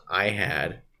 I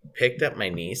had picked up my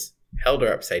niece, held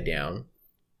her upside down,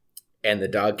 and the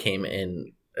dog came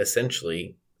and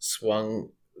essentially swung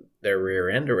their rear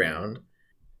end around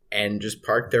and just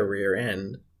parked their rear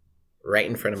end right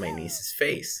in front of my niece's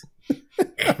face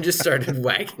and just started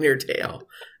wagging her tail.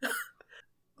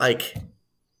 Like,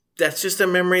 that's just a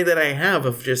memory that I have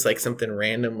of just like something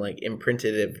random, like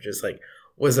imprinted of just like,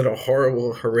 was it a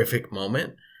horrible, horrific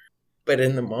moment? But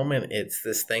in the moment, it's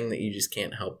this thing that you just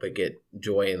can't help but get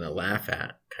joy and a laugh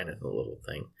at, kind of the little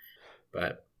thing.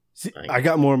 But see, I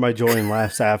got more of my joy and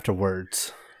laughs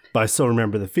afterwards, but I still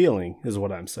remember the feeling, is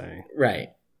what I'm saying. Right.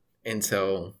 And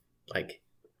so, like,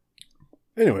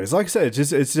 anyways, like I said,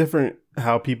 it's different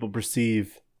how people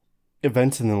perceive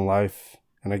events in their life,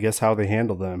 and I guess how they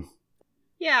handle them.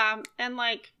 Yeah, and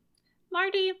like,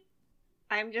 Marty,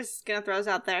 I'm just gonna throw this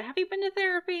out there. Have you been to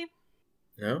therapy?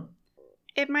 No.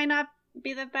 It might not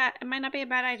be a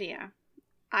bad idea.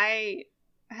 I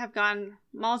have gone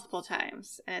multiple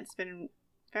times, and it's been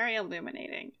very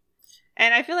illuminating.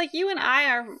 And I feel like you and I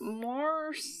are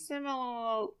more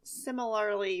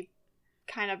similarly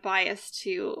kind of biased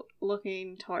to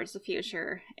looking towards the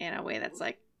future in a way that's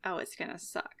like, oh, it's gonna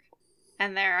suck.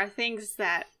 And there are things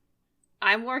that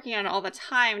I'm working on all the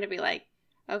time to be like,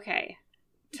 okay,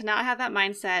 to not have that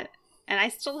mindset, and I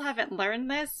still haven't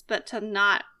learned this, but to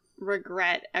not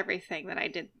regret everything that I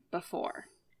did before.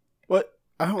 What?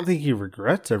 I don't think he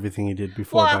regrets everything he did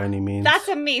before by any means. That's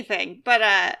a me thing,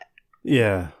 but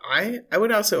yeah. I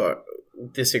would also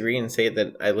disagree and say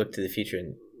that I look to the future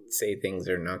and say things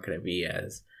are not going to be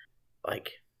as,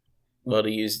 like, well, to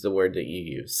use the word that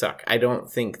you use, suck. I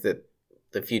don't think that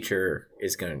the future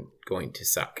is going to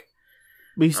suck.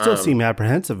 But you still seem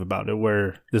apprehensive about it,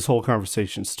 where this whole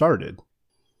conversation started.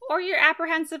 Or you're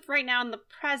apprehensive right now in the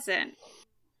present,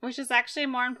 which is actually a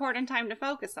more important time to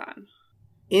focus on.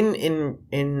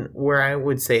 In where I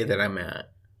would say that I'm at,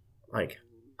 like,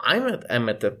 I'm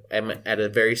at a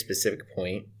very specific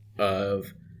point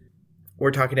of,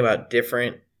 we're talking about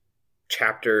different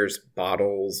chapters,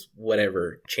 bottles,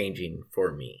 whatever, changing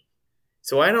for me.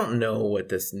 So I don't know what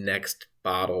this next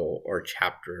bottle or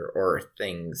chapter or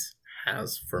things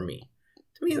has for me.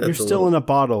 To me, that's you're still in a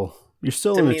bottle. You're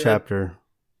still in a chapter.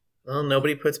 Well,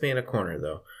 nobody puts me in a corner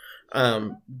though.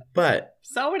 But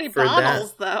so many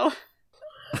bottles though.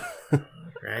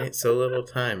 Right? So little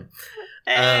time.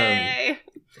 Hey,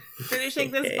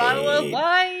 finishing this bottle of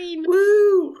wine.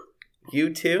 Woo!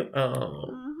 You too? Oh.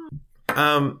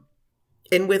 Mm-hmm.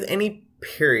 And with any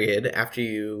period after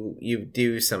you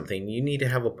do something, you need to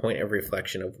have a point of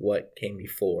reflection of what came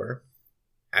before.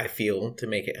 I feel, to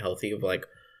make it healthy, of like,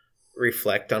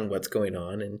 reflect on what's going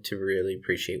on and to really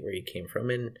appreciate where you came from.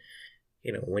 And,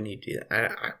 you know, when you do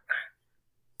that,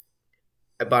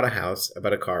 I bought a house, I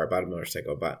bought a car, I bought a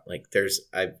motorcycle,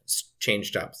 I've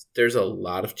changed jobs. There's a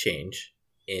lot of change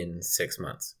in 6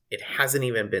 months. It hasn't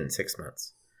even been 6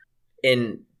 months.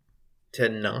 And to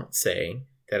not say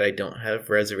that I don't have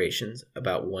reservations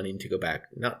about wanting to go back,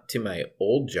 not to my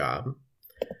old job,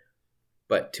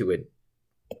 but to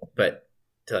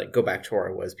like go back to where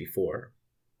I was before,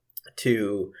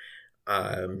 to,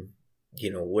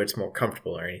 you know, where it's more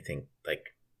comfortable or anything. Like,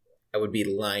 I would be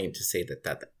lying to say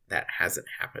that hasn't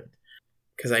happened,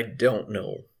 because I don't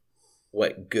know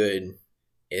what good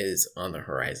is on the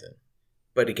horizon.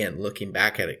 But again, looking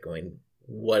back at it, going,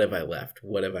 what have I left?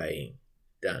 What have I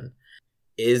done?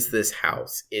 Is this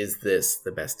house? Is this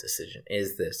the best decision?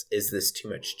 Is this too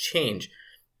much change?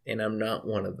 And I'm not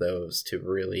one of those to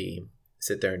really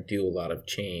sit there and do a lot of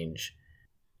change.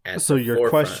 So you're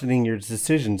questioning your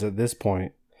decisions at this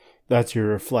point. That's your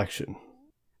reflection.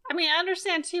 I mean, I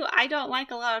understand too. I don't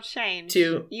like a lot of change.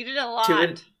 You did a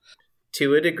lot.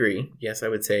 To a degree, yes, I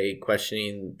would say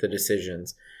questioning the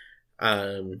decisions.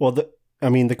 Well,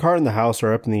 the car and the house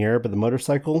are up in the air, but the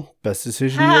motorcycle, best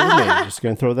decision you ever made. Just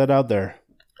gonna throw that out there.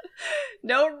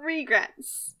 No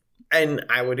regrets. And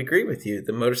I would agree with you.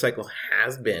 The motorcycle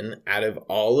has been, out of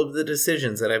all of the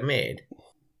decisions that I've made,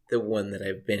 the one that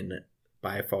I've been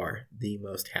by far the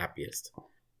most happiest.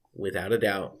 Without a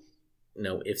doubt.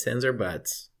 No ifs, ands, or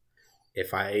buts.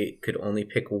 If I could only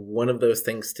pick one of those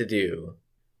things to do,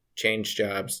 change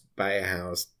jobs, buy a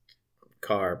house,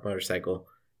 car, motorcycle,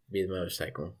 be the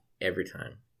motorcycle every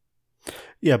time.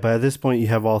 Yeah, but at this point you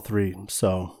have all three,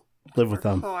 so live with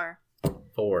them.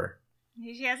 4.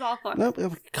 She has all 4. No,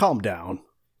 calm down.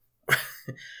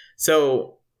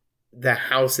 So the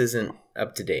house isn't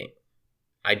up to date.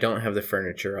 I don't have the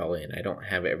furniture all in. I don't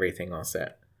have everything all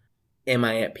set. Am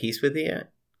I at peace with it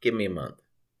yet? Give me a month.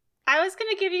 I was going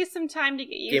to give you some time to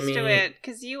get used to it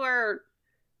because you are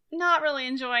not really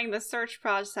enjoying the search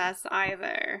process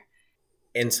either.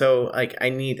 And so, like, I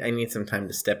need some time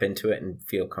to step into it and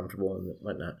feel comfortable and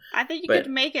whatnot. I think you could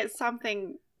make it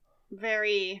something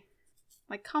very,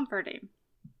 like, comforting.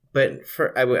 But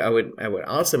I would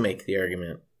also make the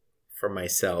argument for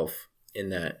myself in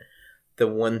that the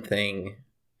one thing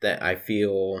that I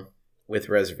feel with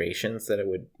reservations that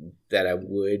I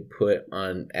would put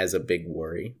on as a big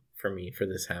worry for me for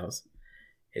this house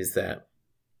is that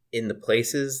in the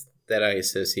places that I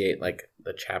associate, like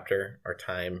the chapter or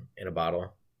time in a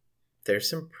bottle, there's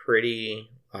some pretty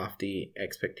lofty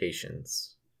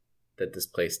expectations that this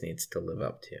place needs to live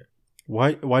up to.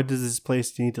 Why does this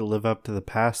place need to live up to the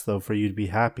past, though, for you to be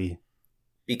happy?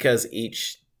 Because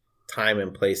each time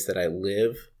and place that I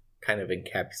live kind of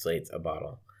encapsulates a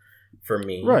bottle. For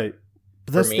me. Right.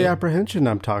 But that's the apprehension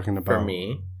I'm talking about.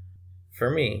 For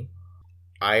me,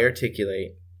 I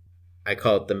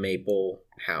call it the Maple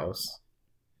House,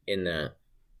 in that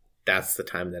that's the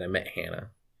time that I met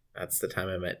Hannah. That's the time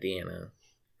I met Deanna,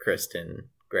 Kristen,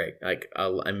 Greg. Like,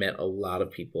 I met a lot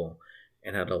of people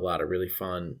and had a lot of really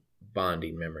fun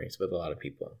bonding memories with a lot of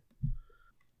people.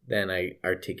 Then I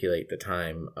articulate the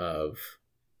time of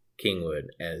Kingwood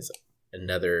as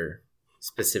another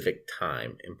specific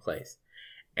time and place.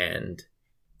 And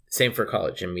same for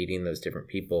college and meeting those different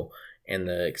people and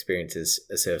the experiences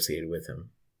associated with them.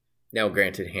 Now,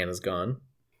 granted, Hannah's gone.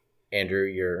 Andrew,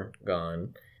 you're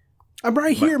gone. I'm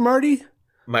right here, Marty.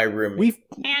 My roommate.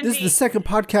 This is the second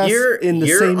podcast in the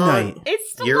same night.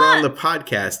 It's still You're on the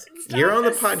podcast. You're on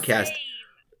the podcast.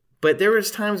 But there was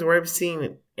times where I've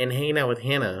seen and hanging out with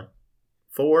Hannah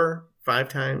 4, 5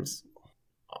 times,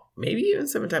 maybe even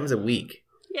 7 times a week.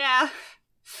 Yeah.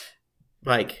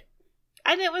 Like.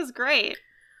 And it was great.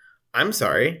 I'm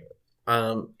sorry.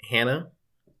 Hannah.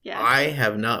 Yes. I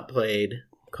have not played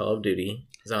Call of Duty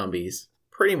Zombies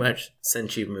pretty much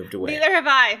since you've moved away. Neither have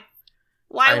I.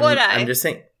 Why would I? I'm just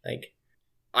saying, like,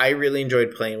 I really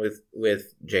enjoyed playing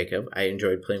with Jacob. I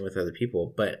enjoyed playing with other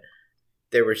people, but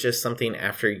there was just something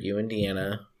after you and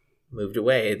Deanna moved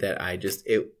away that I just,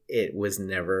 it was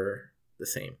never the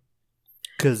same.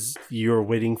 Because you're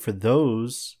waiting for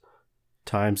those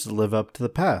times to live up to the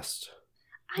past.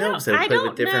 No, because I played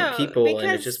with different people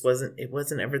and it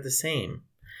wasn't ever the same.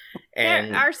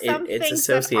 And there are some things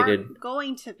associated that aren't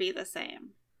going to be the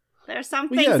same. There are some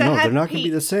things that they're not going to be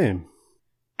the same.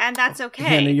 And that's okay.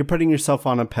 Hannah, you're putting yourself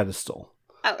on a pedestal.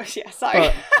 Oh, yeah,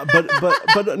 sorry.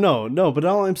 But no, but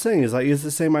all I'm saying is, like, it's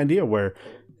the same idea where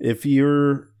if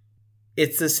you're...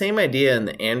 It's the same idea in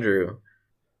the Andrew.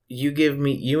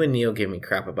 You and Neil give me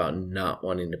crap about not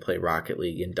wanting to play Rocket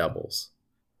League in doubles.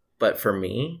 But for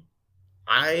me,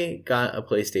 I got a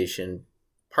PlayStation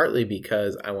partly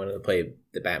because I wanted to play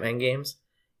the Batman games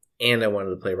and I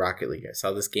wanted to play Rocket League. I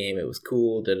saw this game, it was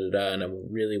cool, and I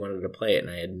really wanted to play it, and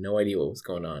I had no idea what was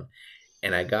going on.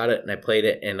 And I got it, and I played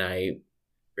it, and I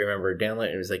remember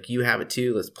downloading it. It was like, you have it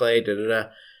too, let's play,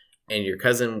 and your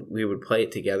cousin, we would play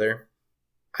it together.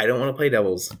 I don't want to play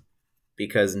doubles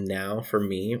because now, for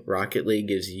me, Rocket League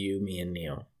gives you, me, and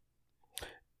Neil.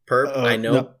 Perp, I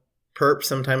know no. Perp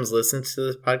sometimes listens to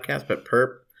this podcast, but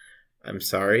Perp, I'm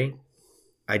sorry.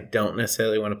 I don't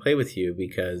necessarily want to play with you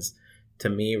because to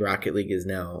me, Rocket League is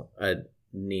now a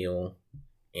Neil,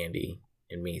 Andy,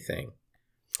 and me thing.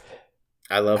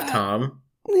 I love Tom,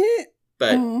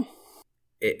 but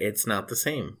it's not the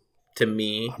same. To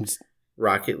me,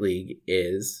 Rocket League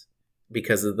is,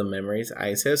 because of the memories I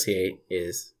associate,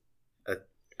 is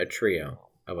a trio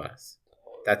of us.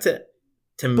 That's it.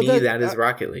 To me, that is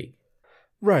Rocket League.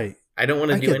 Right. I don't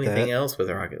want to do anything else with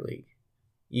Rocket League.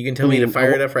 You can tell me to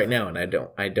fire it up right now, and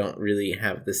I don't really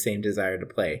have the same desire to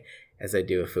play as I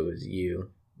do if it was you,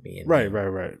 me, and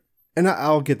Right. And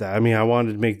I'll get that. I mean, I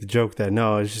wanted to make the joke that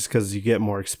no, it's just because you get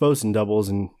more exposed in doubles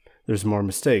and there's more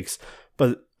mistakes.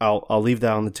 But I'll leave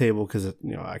that on the table because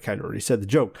I kind of already said the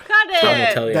joke. Cut it. Tom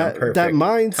will tell you I'm perfect. That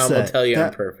mindset. Tom will tell you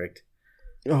I'm perfect.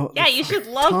 Oh, yeah, you should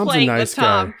love Tom's playing a nice with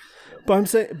Tom. Guy.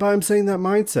 But I'm saying that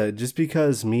mindset. Just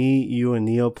because me, you, and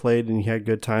Neil played and you had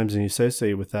good times and you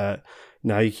associate with that,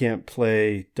 now you can't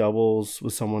play doubles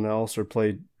with someone else or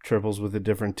play triples with a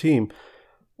different team.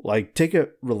 Like, take a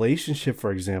relationship,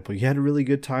 for example. You had a really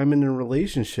good time in a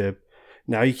relationship.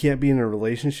 Now you can't be in a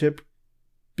relationship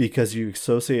because you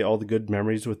associate all the good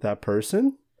memories with that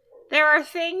person? There are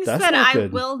things That's that not I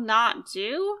good. will not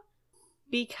do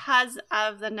because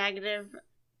of the negative,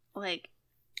 like,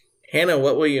 Hannah,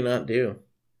 what will you not do?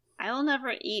 I will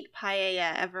never eat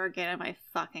paella ever again in my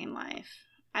fucking life.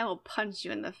 I will punch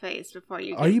you in the face before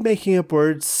you Are you making up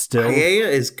words still? Paella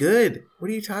is good.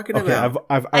 What are you talking Okay, about?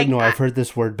 I've heard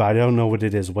this word, but I don't know what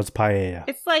it is. What's paella?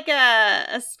 It's like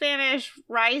a Spanish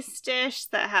rice dish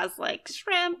that has like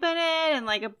shrimp in it and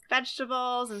like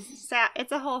vegetables and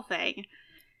it's a whole thing.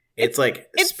 It's like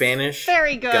it's Spanish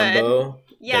very good. gumbo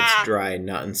Yeah. that's dry,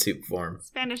 not in soup form.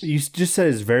 Spanish. You just said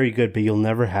it's very good, but you'll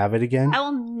never have it again? I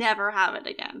will never have it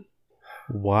again.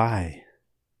 Why?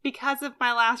 Because of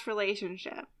my last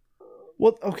relationship.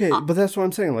 Well, okay, but that's what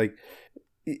I'm saying. Like,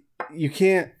 you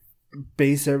can't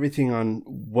base everything on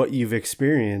what you've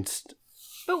experienced.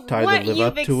 But to what either live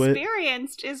you've up to it.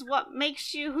 experienced is what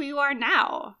makes you who you are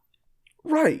now.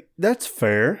 Right, that's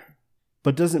fair.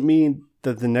 But doesn't mean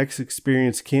that the next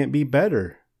experience can't be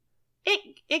better.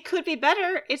 It could be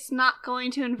better. It's not going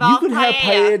to You involve could have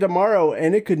paella. paella tomorrow,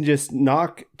 and it could just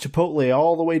knock Chipotle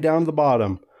all the way down to the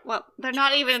bottom. Well, they're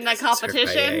not even in a Doesn't serve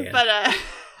competition, paella. but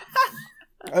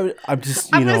I'm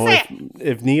just, I'm you know, gonna say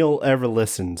if Neil ever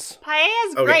listens. paella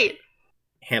is Okay. great.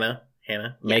 Hannah,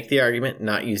 make the argument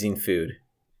not using food.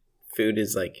 Food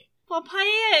is like Well,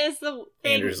 paella is the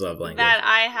thing Andrew's love language. that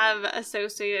I have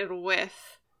associated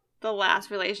with the last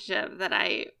relationship that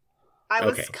I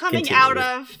was Okay, coming continue out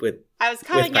with- of. with I was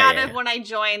coming out of paella. when I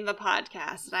joined the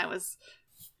podcast, and I was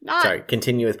not sorry,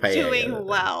 continue with paella. doing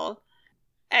well.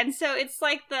 And so it's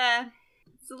like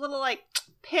it's a little like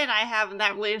pin I have in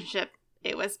that relationship.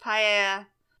 It was paella,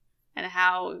 and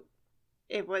how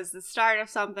it was the start of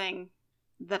something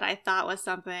that I thought was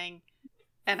something,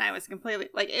 and I was completely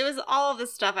like, it was all of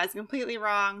this stuff. I was completely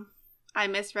wrong. I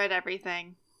misread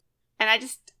everything, and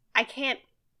I can't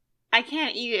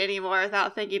eat it anymore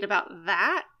without thinking about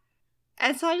that,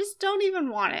 and so I just don't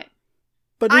even want it.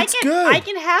 But it's good. I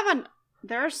can have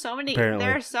there are so many. Apparently.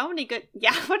 There are so many good.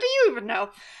 Yeah, what do you even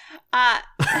know?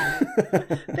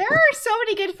 There are so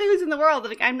many good foods in the world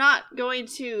that I'm not going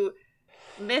to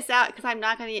miss out because I'm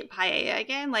not going to eat paella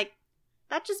again. Like,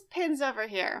 that just pins over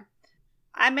here.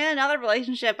 I'm in another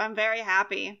relationship. I'm very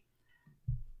happy.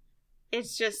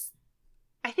 It's just,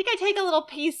 I think I take a little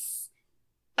piece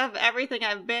of everything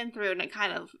I've been through, and it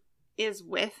kind of is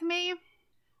with me.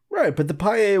 Right, but the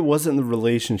paella wasn't the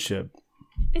relationship.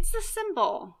 It's the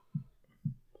symbol.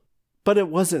 But it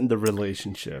wasn't the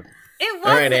relationship. It wasn't.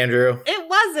 All right, Andrew. It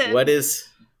wasn't.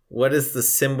 What is the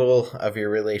symbol of your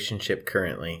relationship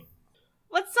currently?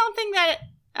 What's something that...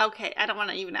 Okay, I don't want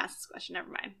to even ask this question. Never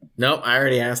mind. Nope, I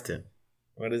already asked him.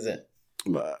 What is it?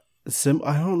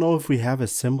 I don't know if we have a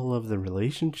symbol of the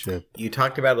relationship. You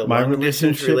talked about a My long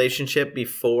distance relationship- relationship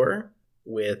before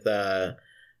with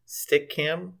stick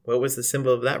cam. What was the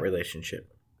symbol of that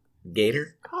relationship?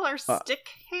 Gator? Call her stick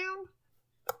ham?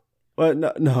 But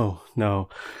no.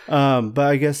 But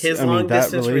I guess His I mean long that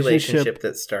distance relationship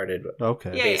that started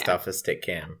Okay. Yeah. based off of stick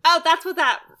cam. Oh, that's what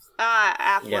that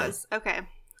app Yeah. was. Okay.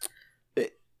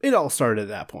 It all started at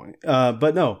that point.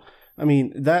 But no, I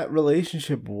mean that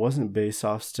relationship wasn't based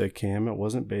off Stickam. It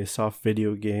wasn't based off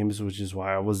video games, which is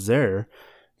why I was there.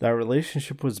 That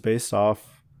relationship was based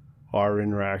off our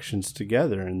interactions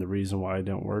together, and the reason why it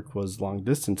didn't work was long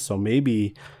distance. So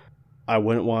maybe I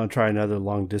wouldn't want to try another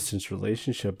long distance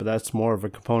relationship, but that's more of a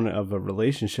component of a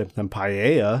relationship than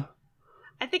paella.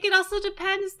 I think it also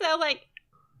depends, though. Like,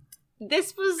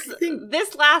 this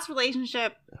last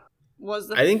relationship was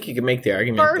the I think you can make the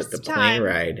argument that the First plane time.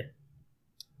 ride.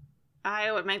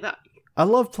 I would make that I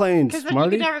love planes, because then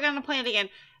Marty. you're never gonna plan it again.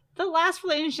 The last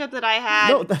relationship that I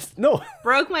had No.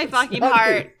 broke my fucking not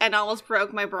heart it. and almost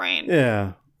broke my brain.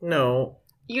 Yeah. No.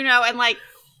 You know, and like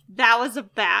that was a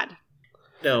bad.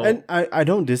 No. And I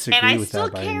don't disagree And I with still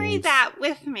that by any carry means. that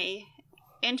with me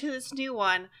into this new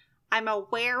one. I'm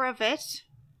aware of it.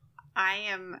 I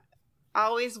am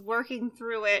always working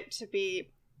through it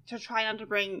to try not to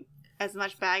bring as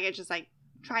much baggage as I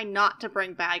try not to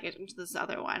bring baggage into this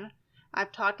other one.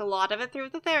 I've talked a lot of it through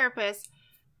with the therapist,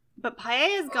 but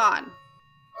paella is gone.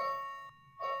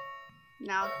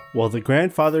 Now, Well, the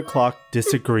grandfather clock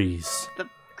disagrees. the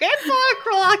grandfather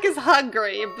clock is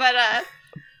hungry, but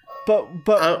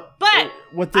But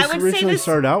what this I would say originally this-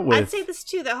 started out with. I'd say this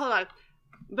too, though. Hold on.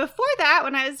 Before that,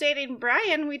 when I was dating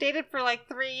Brian, we dated for like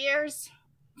 3 years.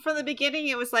 From the beginning,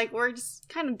 it was like, we're just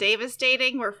kind of Davis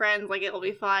dating. We're friends. Like, it'll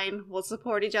be fine. We'll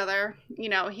support each other. You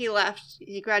know, he left.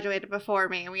 He graduated before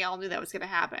me, and we all knew that was going to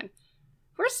happen.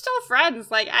 We're still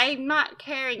friends. Like, I'm not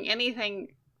carrying anything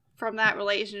from that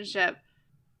relationship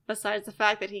besides the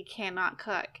fact that he cannot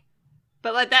cook.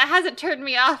 But, like, that hasn't turned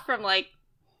me off from, like,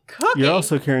 Cooking? You're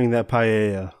also carrying that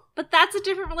paella. But that's a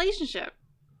different relationship.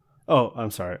 Oh,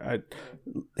 I'm sorry.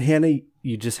 Hannah,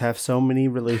 you just have so many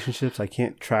relationships. I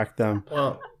can't track them.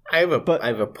 Well, I have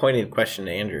a pointed question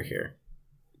to Andrew here.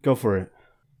 Go for it.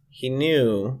 He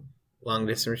knew long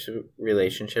distance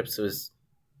relationships was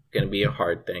going to be a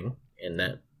hard thing in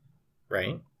that,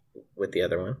 right? With the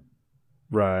other one.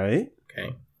 Right.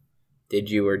 Okay. Did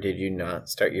you or did you not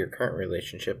start your current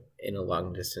relationship in a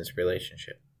long distance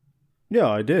relationship? Yeah,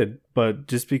 I did. But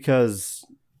just because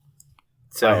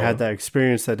I had that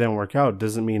experience that didn't work out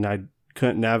doesn't mean I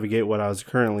couldn't navigate what I was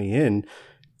currently in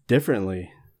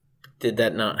differently. Did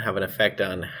that not have an effect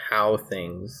on how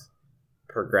things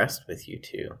progressed with you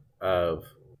two?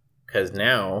 Because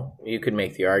now you could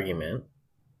make the argument,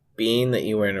 being that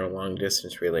you were in a long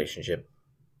distance relationship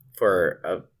for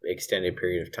an extended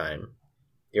period of time,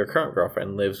 your current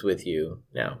girlfriend lives with you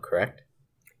now, correct?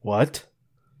 What?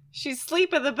 She's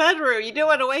asleep in the bedroom. You don't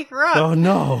want to wake her up. Oh,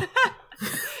 no.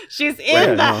 She's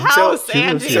in the house,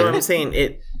 Andy. So I'm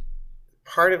saying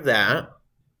part of that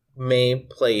may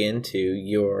play into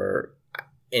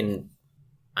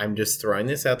I'm just throwing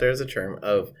this out there as a term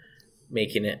of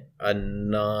making it a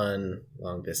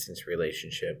non-long distance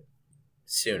relationship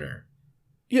sooner.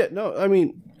 Yeah, no, I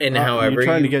mean, and however you're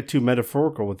trying to get too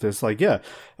metaphorical with this. Like, yeah,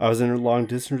 I was in a long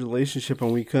distance relationship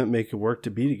and we couldn't make it work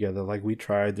to be together. Like, we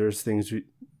tried. There's things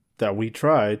that we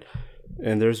tried,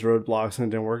 and there's roadblocks and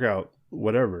it didn't work out.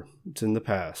 Whatever. It's in the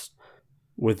past.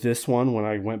 With this one, when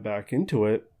I went back into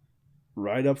it,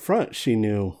 right up front, she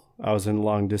knew I was in a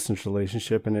long distance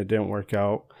relationship and it didn't work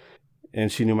out. And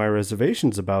she knew my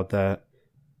reservations about that.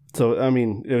 So, I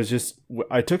mean, it was just,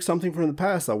 I took something from the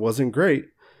past that wasn't great,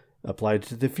 applied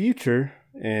to the future,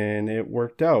 and it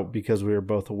worked out because we were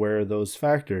both aware of those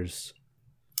factors.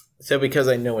 So because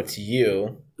I know it's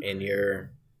you and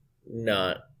you're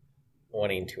not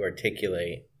wanting to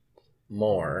articulate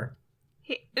more.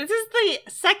 This is the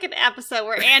second episode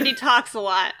where Andy talks a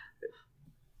lot.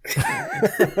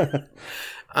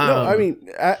 No, I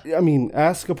mean,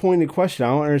 ask a pointed question. I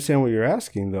don't understand what you're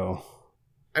asking, though.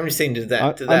 I'm just saying, did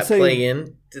that play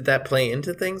in? Did that play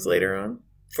into things later on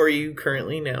for you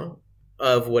currently now?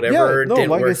 Of whatever didn't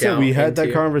work out. Like I said, we had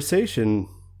that conversation.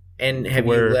 And have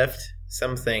you left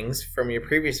some things from your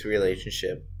previous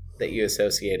relationship that you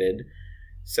associated?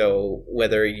 So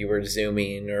whether you were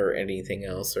Zooming or anything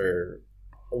else or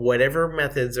whatever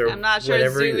methods or I'm not sure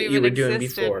whatever Zoom that even you were existed. doing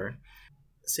before.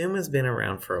 Zoom has been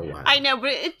around for a while. I know,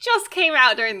 but it just came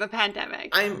out during the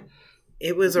pandemic.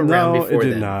 It was around before then. No, it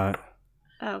did not.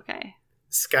 Okay.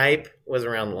 Skype was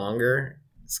around longer.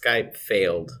 Skype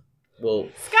failed. Well,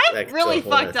 Skype really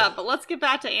fucked up, but let's get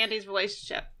back to Andy's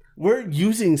relationship. We're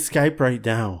using Skype right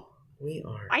now. We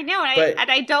are. I know,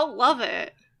 and I don't love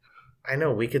it. I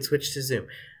know, we could switch to Zoom.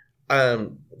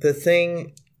 The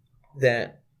thing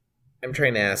that I'm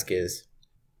trying to ask is,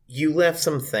 you left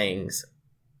some things.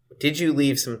 Did you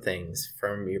leave some things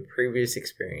from your previous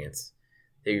experience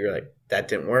that you're like, that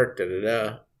didn't work,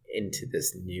 into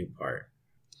this new part?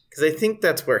 Because I think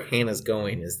that's where Hannah's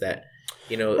going, is that,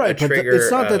 right, a trigger. But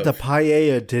it's not that the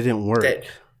paella didn't work.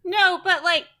 No, but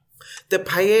like, the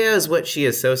paella is what she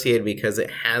associated because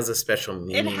it has a special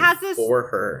meaning for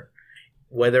her.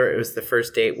 Whether it was the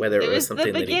first date, whether it was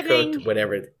something that he cooked,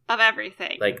 whatever. Of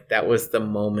everything. Like, that was the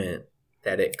moment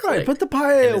that it clicked. Right, but the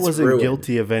paella wasn't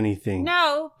guilty of anything.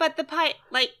 No, but the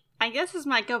I guess this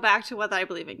might go back to whether I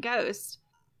believe in ghosts.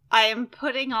 I am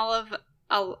putting all of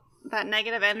that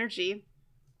negative energy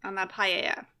on that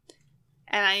paella.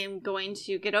 And I am going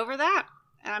to get over that,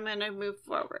 and I'm going to move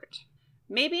forward.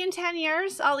 Maybe in 10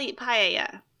 years, I'll eat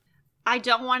paella. I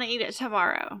don't want to eat it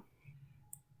tomorrow.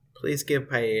 Please give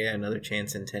paella another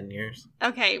chance in 10 years.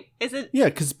 Okay, is it... Yeah,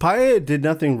 because paella did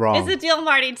nothing wrong. Is it deal,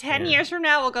 Marty? 10 years from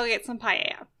now, we'll go get some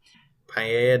paella.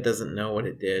 Paella doesn't know what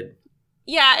it did.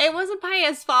 Yeah, it wasn't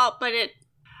paella's fault, but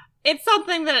it's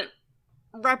something that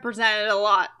represented a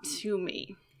lot to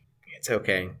me. It's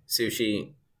okay.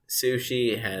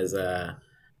 Sushi has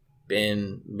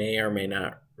may or may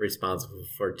not responsible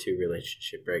for 2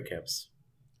 relationship breakups,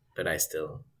 but I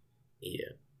still eat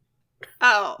it.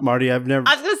 Oh, Marty, I was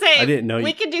gonna say, I didn't know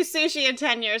we could do sushi in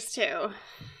 10 years too.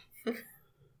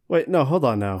 Wait, no, hold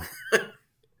on now.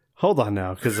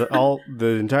 Because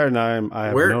the entire time I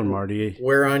have known Marty.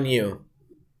 We're on you.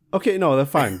 Okay, no, that's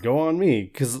fine. Go on me,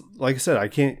 because like I said, I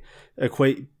can't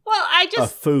equate. Well, a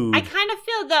food. I kind of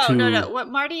feel though. No. What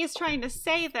Marty is trying to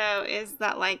say though is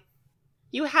that like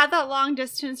you had that long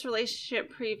distance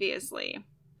relationship previously.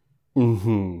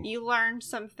 Mm-hmm. You learned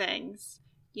some things.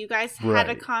 You guys had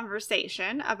a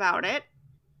conversation about it.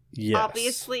 Yes.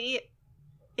 Obviously,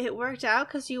 it worked out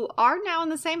because you are now in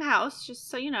the same house. Just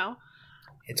so you know.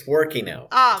 It's working out.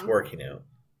 It's working out.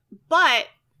 But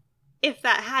if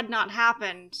that had not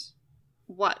happened,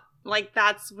 what? Like,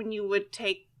 that's when you would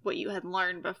take what you had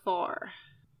learned before.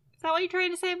 Is that what you're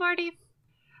trying to say, Marty?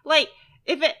 Like,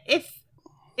 if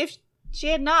she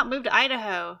had not moved to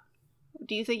Idaho,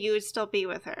 do you think you would still be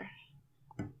with her?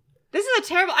 This is a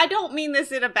terrible... I don't mean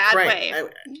this in a bad way.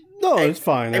 No, it's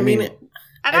fine. I mean...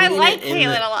 And I like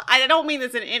Kaylin a lot. I don't mean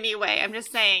this in any way. I'm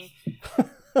just saying...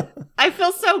 I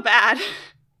feel so bad.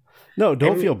 No,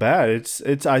 don't feel bad.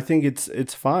 It's. I think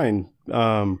it's fine.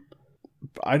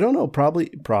 I don't know.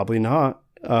 Probably not.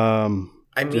 I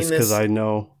mean, just because I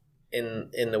know.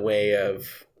 In the way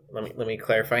of, let me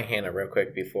clarify Hannah real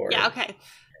quick before. Yeah. Okay.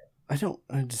 I don't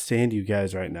understand you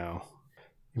guys right now.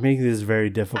 You're making this very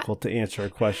difficult to answer a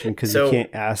question because you can't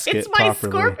ask it properly. It's my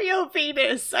Scorpio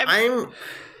Venus.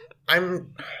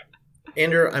 I'm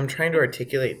Andrew, I'm trying to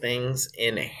articulate things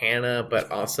in Hannah,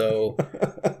 but also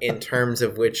in terms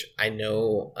of which I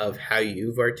know of how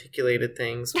you've articulated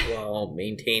things while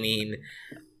maintaining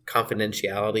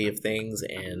confidentiality of things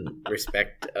and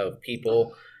respect of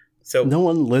people. So no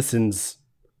one listens.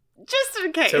 Just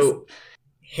in case. So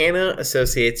Hannah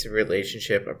associates a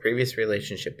previous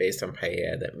relationship based on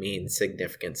Paella that means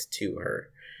significance to her.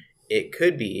 It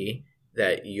could be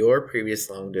that your previous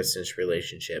long-distance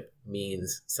relationship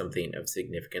means something of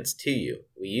significance to you.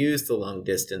 We use the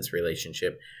long-distance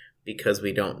relationship because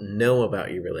we don't know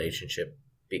about your relationship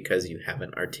because you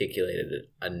haven't articulated it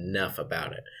enough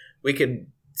about it. We could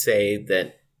say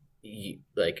that,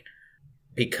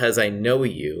 because I know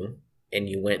you and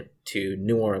you went to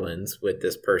New Orleans with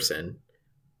this person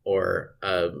or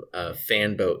a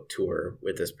fan boat tour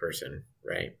with this person,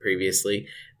 right, previously,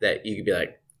 that you could be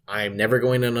like, I'm never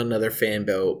going on another fan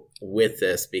boat with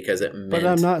this because it meant... But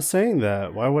I'm not saying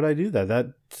that. Why would I do that?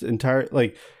 That's entire...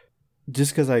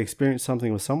 just because I experienced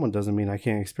something with someone doesn't mean I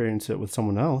can't experience it with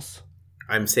someone else.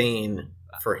 I'm saying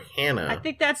for Hannah... I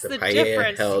think that's the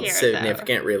difference held here,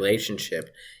 significant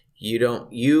relationship.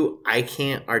 I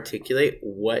can't articulate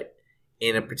what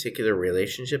in a particular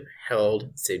relationship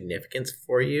held significance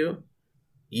for you.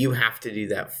 You have to do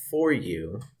that for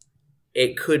you.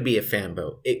 It could be a fan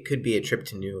boat. It could be a trip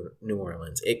to New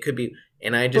Orleans. It could be,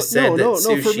 and I just said that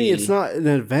sushi... No, for me, it's not an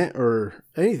event or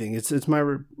anything. It's my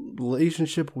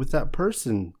relationship with that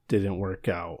person didn't work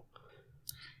out.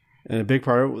 And a big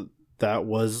part of that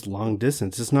was long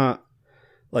distance. It's not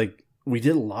like we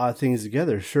did a lot of things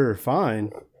together. Sure,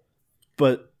 fine.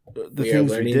 But the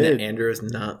things we did... that Andrew is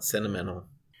not sentimental.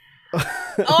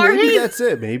 Maybe that's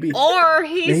it. Maybe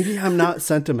I'm not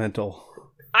sentimental.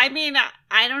 I mean,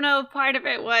 I don't know if part of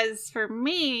it was for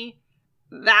me,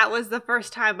 that was the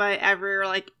first time I ever,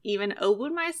 even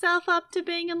opened myself up to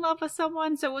being in love with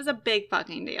someone, so it was a big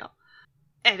fucking deal.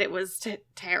 And it was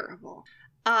terrible.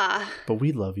 But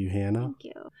we love you, Hannah. Thank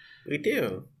you. We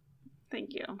do.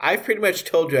 Thank you. I've pretty much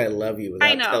told you I love you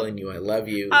without telling you I love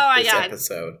you this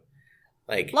episode.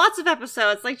 Lots of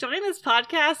episodes. Joining this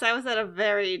podcast, I was at a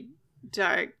very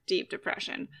dark, deep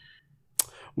depression.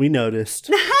 We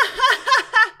noticed.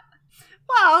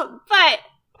 Well, but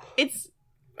it's...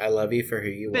 I love you for who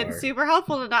you are. Been super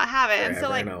helpful to not have it. Forever and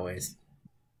so, and always.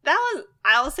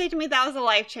 I will say to me, that was a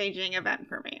life-changing event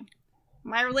for me.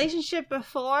 My relationship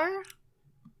before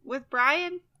with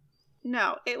Brian,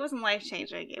 no, it wasn't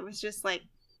life-changing. It was just it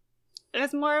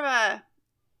was more of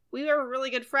we were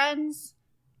really good friends.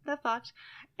 That fucked.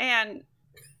 And...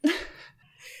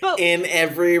 but, in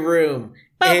every room.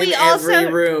 But in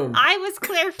every room. I was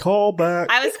clear. Call back.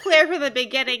 I was clear from the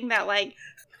beginning that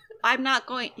I'm not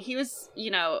going. He was,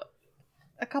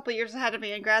 a couple years ahead of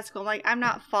me in grad school. I'm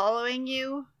not following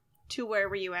you to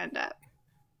wherever you end up.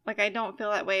 I don't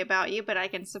feel that way about you, but I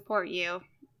can support you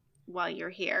while you're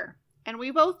here. And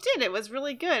we both did. It was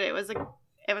really good. It was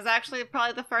actually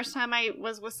probably the first time I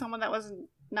was with someone that was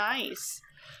nice.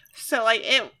 So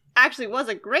it actually was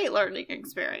a great learning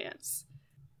experience.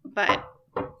 But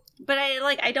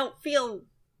I don't feel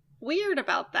weird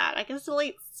about that. I can still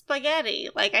eat spaghetti.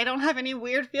 I don't have any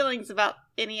weird feelings about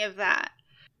any of that.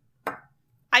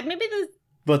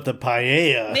 But the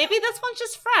paella. Maybe this one's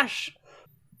just fresh.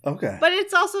 Okay. But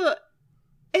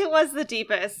it was the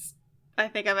deepest I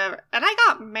think I've ever... And I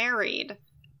got married.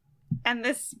 And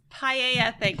this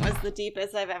paella thing was the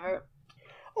deepest I've ever...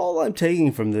 All I'm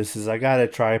taking from this is I gotta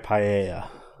try paella.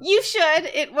 You should.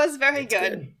 It was very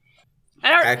good.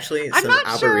 Actually, some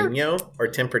Albarino or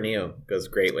Tempranillo goes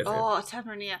great with it. Oh,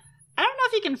 Tempranillo. I don't know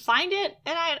if you can find it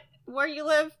where you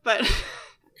live, but...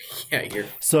 Yeah, you're...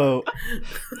 So,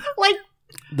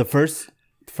 the first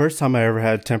time I ever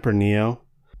had Tempranillo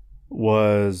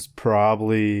was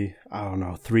probably, I don't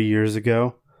know, 3 years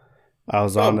ago. I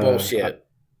was on bullshit.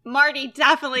 Marty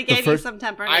definitely gave you some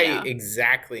Tempranillo. I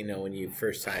exactly know when you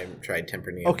first time tried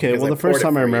Tempranillo. Okay, well, the first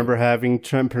time I remember having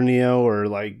Tempranillo or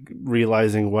like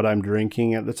realizing what I'm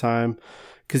drinking at the time,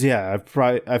 because yeah,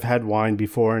 I've had wine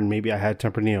before and maybe I had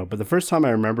Tempranillo, but the first time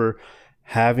I remember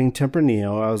having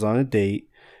Tempranillo, I was on a date,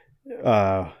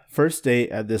 first date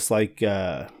at this like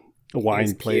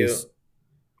wine place. Cute.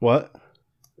 What?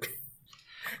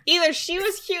 Either she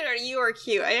was cute or you were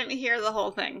cute. I didn't hear the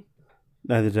whole thing.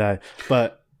 Neither did I.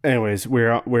 But anyways,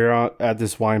 we're at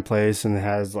this wine place and it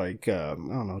has like I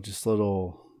don't know, just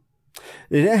little.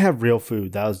 They didn't have real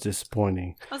food. That was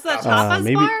disappointing. Was that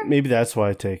tapas bar? Maybe that's why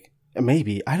I take.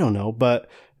 Maybe I don't know, but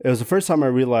it was the first time I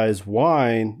realized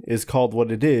wine is called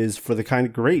what it is for the kind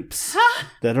of grapes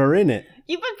that are in it.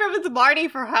 You've been friends with Marty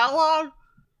for how long?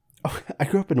 Oh, I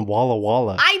grew up in Walla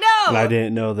Walla. I know, and I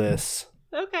didn't know this.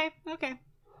 Okay.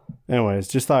 Anyways,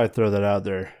 just thought I'd throw that out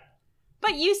there.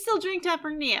 But you still drink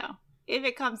Tempranillo if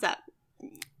it comes up.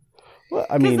 Well,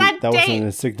 I mean, that wasn't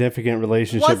a significant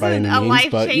relationship by any means, but yes.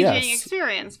 Wasn't a life-changing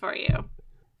experience for you.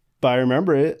 But I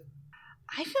remember it.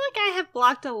 I feel like I have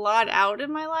blocked a lot out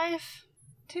in my life,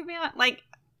 to be honest. Like,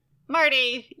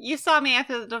 Marty, you saw me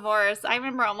after the divorce. I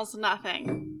remember almost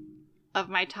nothing of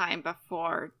my time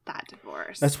before that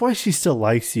divorce. That's why she still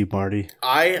likes you, Marty.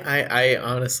 I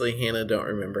honestly, Hannah, don't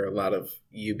remember a lot of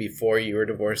you before you were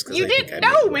divorced. You didn't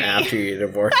know me. After your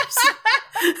divorce.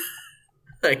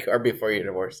 Like, or before your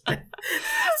divorce. So...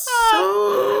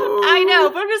 I know,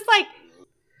 but I'm just like,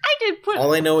 I did put...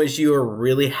 All I know is you were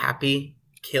really happy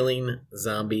killing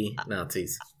zombie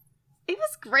Nazis. It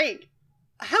was great.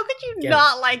 How could you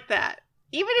not like that?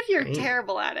 Even if you're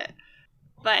terrible at it.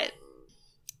 But...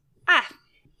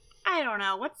 I don't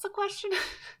know. What's the question?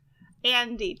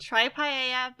 Andy, try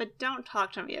paella, but don't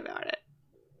talk to me about it.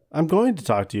 I'm going to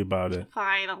talk to you about it.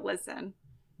 Fine, I'll listen.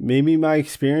 Maybe my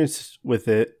experience with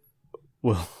it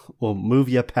will move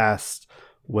you past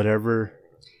whatever.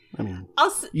 I mean,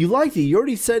 you liked it. You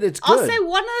already said it's good. I'll say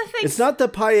one of the things. It's not the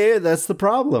paella that's the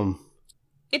problem.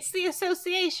 It's the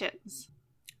associations.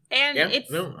 And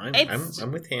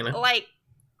I'm with Hannah. Like,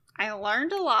 I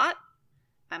learned a lot.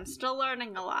 I'm still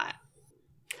learning a lot.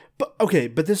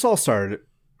 But this all started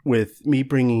with me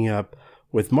bringing up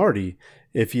with Marty.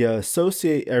 If you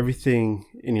associate everything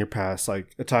in your past,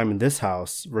 like a time in this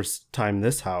house versus time in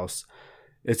this house,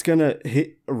 it's gonna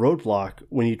hit a roadblock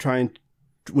when you try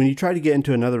to get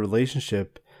into another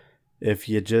relationship. If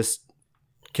you just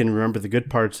can remember the good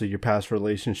parts of your past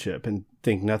relationship and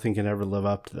think nothing can ever live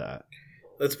up to that.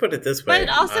 Let's put it this way. But it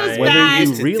also is whether bad.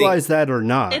 you realize that or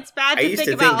not. It's bad I to used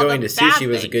think to about think going to sushi things.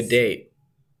 was a good date.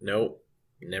 Nope.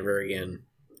 Never again.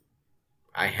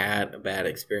 I had a bad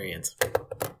experience.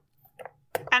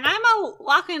 And I'm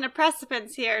walking a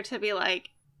precipice here to be like,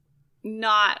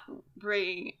 not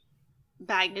bring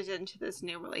baggage into this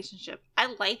new relationship.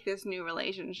 I like this new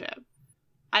relationship.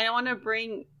 I don't want to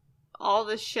bring all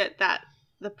the shit that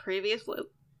the previous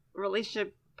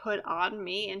relationship put on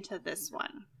me into this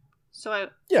one. So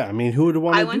I mean, who would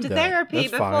want to do that? I went to therapy That's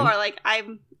before. Fine. Like,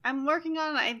 I'm working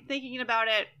on it. I'm thinking about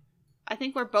it. I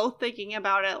think we're both thinking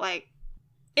about it. Like,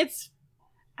 I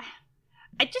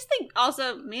just think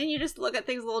also, me and you just look at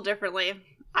things a little differently.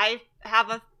 I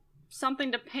have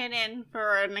something to pin in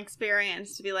for an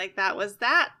experience to be like, that was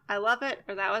that. I love it.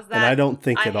 Or that was that. And I don't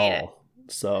think at all.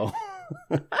 It. So.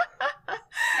 That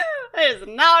is not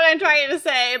what I'm trying to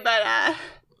say, but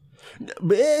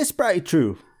it's probably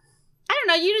true. I don't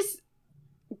know. You just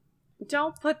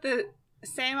don't put the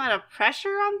same amount of pressure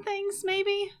on things,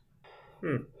 maybe?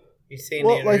 You saying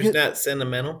Andrew's not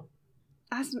sentimental?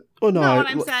 That's not what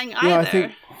I'm saying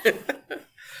either.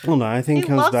 I think it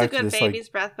comes back to this. He loves a good baby's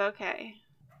breath bouquet.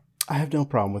 I have no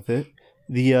problem with it.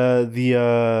 There's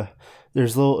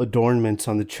little adornments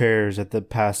on the chairs at the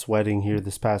past wedding here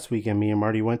this past weekend me and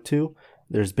Marty went to.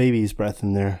 There's baby's breath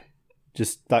in there.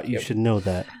 Just thought you should know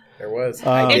that. There was.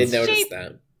 I did notice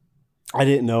that. I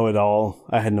didn't know at all.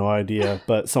 I had no idea,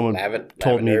 but someone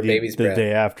told me the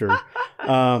day after.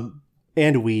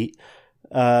 And wheat.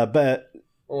 But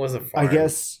what was a farm? I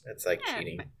guess that's like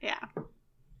cheating. Yeah.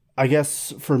 I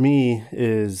guess for me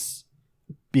is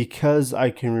because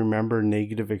I can remember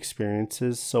negative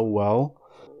experiences so well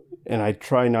and I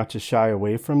try not to shy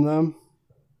away from them.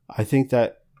 I think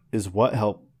that is what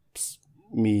helps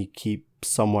me keep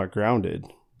somewhat grounded.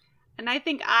 And I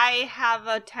think I have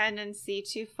a tendency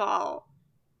to fall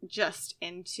just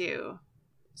into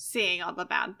seeing all the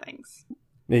bad things.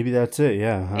 Maybe that's it,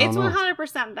 yeah. It's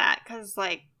 100% that, because,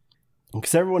 like...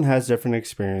 Because everyone has different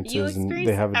experiences, and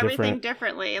they have everything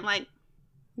differently, and, like...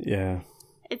 Yeah.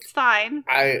 It's fine.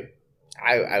 I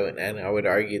would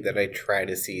argue that I try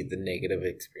to see the negative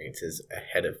experiences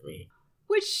ahead of me.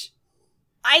 Which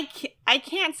I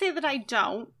can't say that I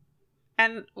don't.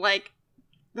 And, like,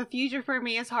 the future for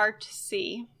me is hard to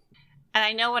see. And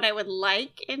I know what I would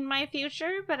like in my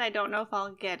future, but I don't know if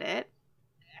I'll get it.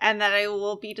 And that I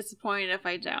will be disappointed if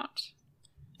I don't.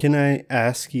 Can I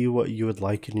ask you what you would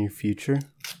like in your future?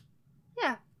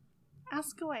 Yeah.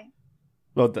 Ask away.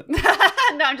 Well,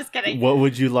 No, I'm just kidding. What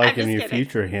would you like in your kidding.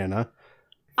 future, Hannah?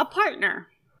 A partner.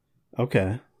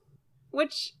 Okay.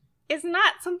 Which is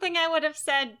not something I would have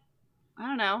said, I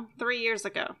don't know, 3 years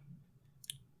ago.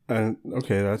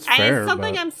 Okay, that's and fair. It's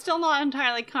something but... I'm still not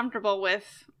entirely comfortable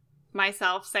with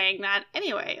myself saying that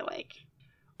anyway. Like,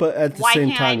 but at the why same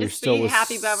can't time, I you're just still be with...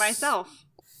 happy by myself?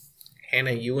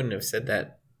 Hannah, you wouldn't have said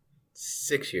that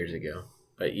 6 years ago,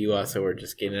 but you also were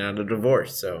just getting out of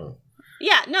divorce, so...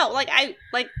 Yeah, no,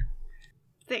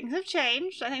 things have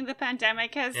changed. I think the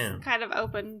pandemic has kind of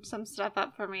opened some stuff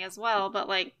up for me as well, but,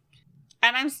 like,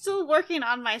 and I'm still working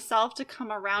on myself to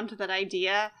come around to that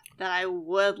idea that I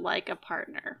would like a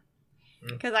partner.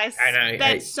 Because I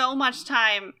spent so much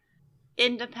time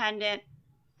independent.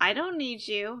 I don't need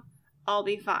you. I'll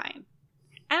be fine.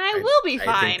 And I will be fine.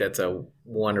 I think that's a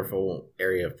wonderful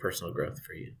area of personal growth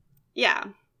for you. Yeah.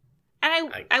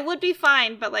 And I would be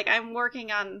fine, but, like, I'm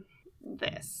working on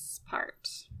this part.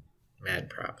 Mad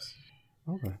props.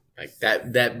 Okay. Like,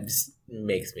 that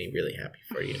makes me really happy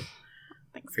for you.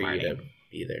 Thanks, for Marty. you to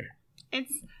be there.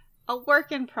 It's a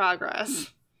work in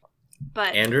progress.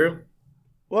 But Andrew?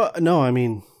 Well, no, I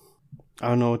mean, I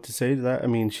don't know what to say to that. I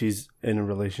mean, she's in a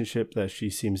relationship that she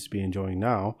seems to be enjoying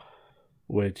now,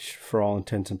 which, for all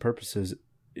intents and purposes,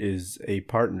 is a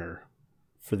partner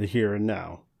for the here and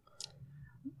now.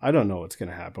 I don't know what's going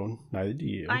to happen. Neither do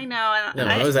you. I know. No,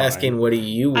 I was asking, what do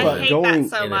you want? I hate that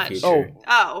so much.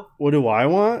 Oh. What do I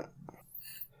want?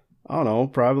 I don't know.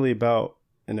 Probably about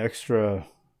an extra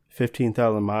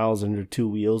 15,000 miles under 2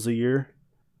 wheels a year.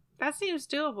 That seems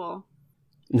doable.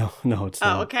 No, it's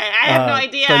not. Oh, okay. I have no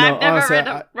idea. No, I've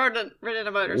never honestly, ridden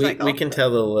a motorcycle. We can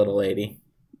tell the little lady.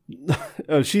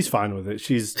 Oh, she's fine with it.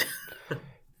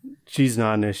 She's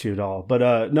not an issue at all.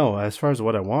 But no, as far as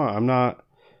what I want, I'm not.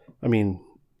 I mean,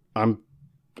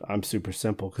 I'm super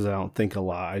simple because I don't think a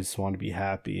lot. I just want to be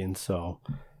happy, and so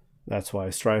that's why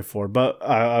I strive for. But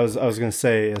I was gonna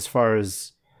say, as far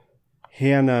as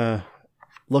Hannah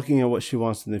looking at what she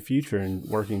wants in the future and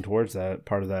working towards that,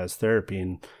 part of that is therapy.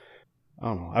 And I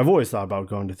don't know. I've always thought about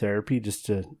going to therapy just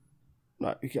to.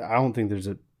 I don't think there's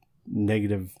a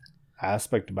negative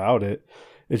aspect about it.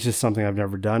 It's just something I've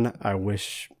never done. I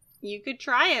wish you could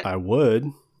try it. I would.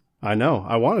 I know.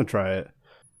 I want to try it.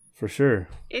 For sure.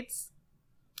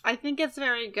 I think it's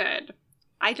very good.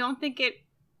 I don't think it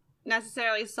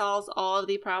necessarily solves all of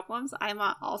the problems. I'm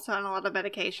also on a lot of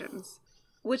medications,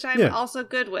 which I'm also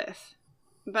good with.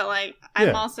 But, like,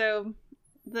 I'm also,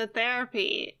 the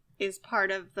therapy is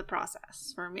part of the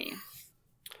process for me.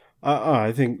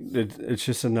 I think it's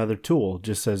just another tool,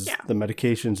 just as the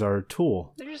medications are a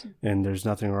tool. And there's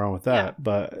nothing wrong with that. Yeah.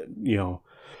 But, you know,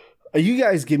 you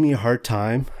guys give me a hard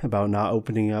time about not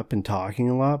opening up and talking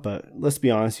a lot, but let's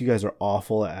be honest, you guys are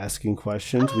awful at asking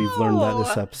questions. Oh. We've learned that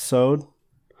this episode.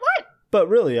 What? But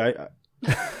really,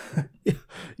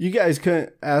 you guys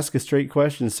couldn't ask a straight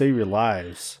question to save your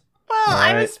lives. Well,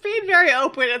 right? I was being very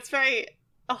open. It's very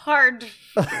hard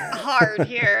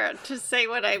here to say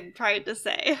what I'm trying to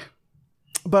say.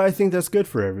 But I think that's good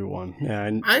for everyone.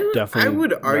 And I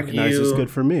would recognize it's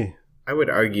good for me. I would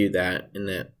argue that in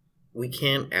that we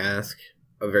can't ask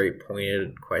a very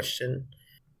pointed question.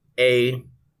 A,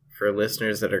 for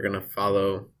listeners that are going to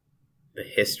follow the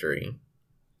history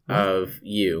of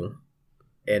you.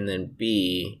 And then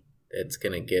B, it's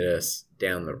going to get us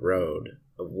down the road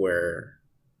of where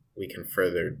we can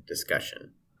further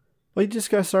discussion. Well, you just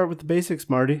got to start with the basics,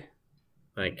 Marty.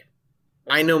 Like,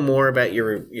 I know more about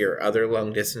your other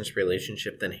long-distance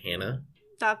relationship than Hannah.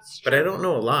 That's true. But I don't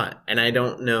know a lot. And I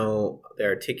don't know the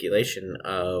articulation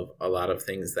of a lot of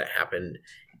things that happened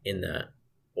in the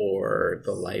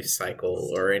life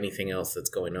cycle or anything else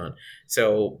that's going on.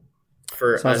 So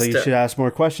for Sounds us like you should ask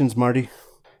more questions, Marty.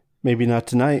 Maybe not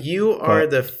tonight. You are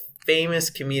the famous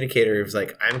communicator who's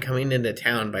like, I'm coming into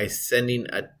town by sending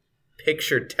a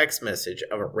picture text message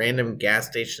of a random gas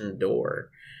station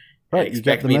door. Right, you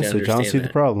got the message. I don't see the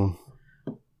problem.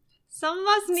 Some of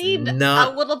us need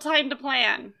a little time to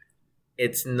plan.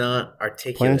 It's not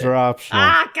articulate. Plans are optional.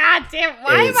 Ah, goddamn!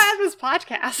 Why am I on this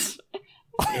podcast?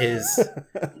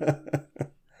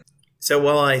 So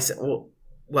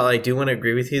while I do want to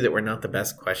agree with you that we're not the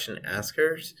best question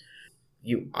askers,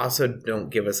 you also don't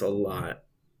give us a lot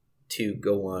to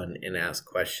go on and ask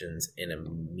questions in a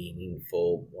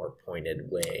meaningful, more pointed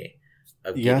way.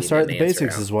 of You gotta getting start an at the basics,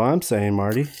 answer is what I'm saying,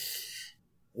 Marty.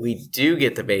 We do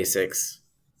get the basics.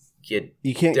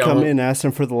 You can't come in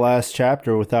asking for the last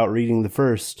chapter without reading the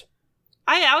first.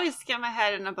 I always skim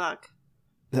ahead in a book.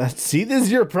 See, this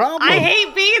is your problem. I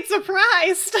hate being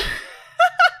surprised.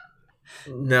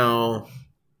 No.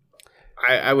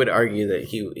 I would argue that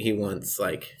he wants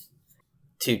like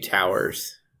 2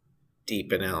 towers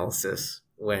deep analysis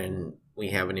when we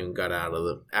haven't even got out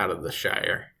of the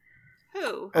Shire.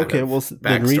 Who? Okay, well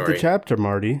then read the chapter,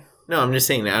 Marty. No, I'm just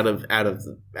saying out of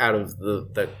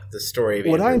the story of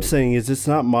what Andrew. I'm saying is it's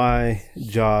not my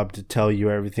job to tell you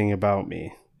everything about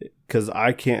me, because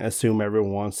I can't assume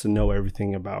everyone wants to know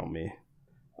everything about me.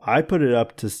 I put it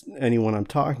up to anyone I'm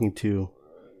talking to.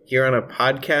 You're on a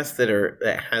podcast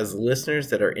that has listeners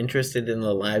that are interested in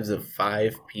the lives of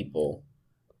 5 people,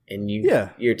 and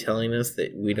you're telling us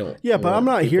that we don't. Yeah, but I'm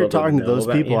not here talking to those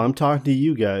people. You. I'm talking to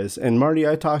you guys, and Marty,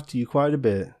 I talk to you quite a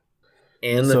bit.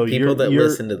 And the people that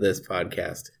listen to this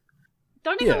podcast.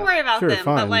 Don't even worry about them.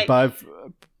 Fine.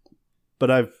 But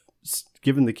I've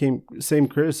given the same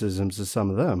criticisms to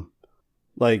some of them.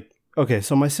 Like, okay,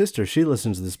 so my sister, she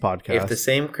listens to this podcast. If the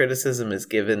same criticism is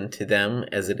given to them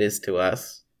as it is to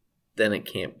us, then it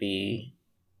can't be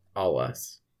all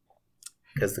us.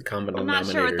 Because the common denominator. I'm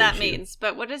not sure what that means,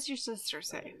 but what does your sister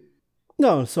say?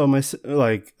 No, so so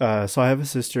I have a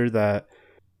sister that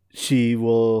she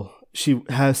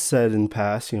has said in the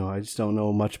past, I just don't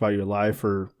know much about your life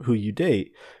or who you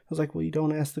date. I was like, well, you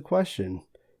don't ask the question.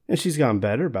 And she's gotten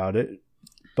better about it.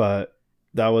 But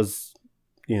that was,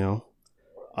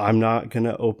 I'm not going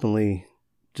to openly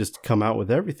just come out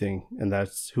with everything. And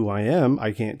that's who I am.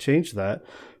 I can't change that.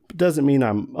 But doesn't mean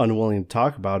I'm unwilling to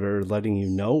talk about it or letting you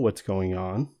know what's going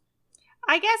on.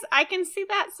 I guess I can see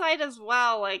that side as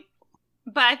well.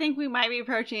 But I think we might be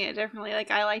approaching it differently.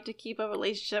 I like to keep a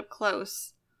relationship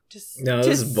close. No,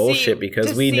 this is bullshit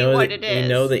because we know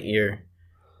that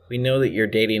you're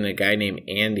dating a guy named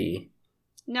Andy.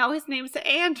 No, his name's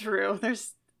Andrew.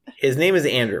 His name is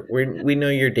Andrew. We know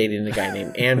you're dating a guy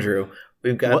named Andrew.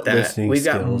 We've got that. We've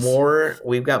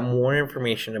got more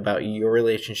information about your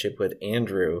relationship with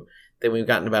Andrew than we've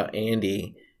gotten about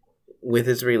Andy with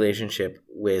his relationship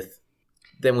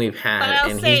than we've had,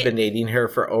 and he's been dating her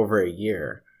for over a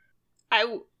year.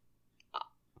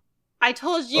 I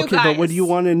told you okay, guys. But what do you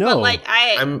want to know?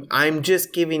 I'm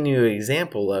just giving you an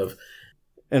example of.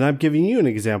 And I'm giving you an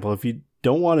example. If you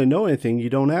don't want to know anything, you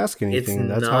don't ask anything.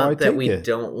 That's how I take it. It's not that we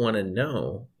don't want to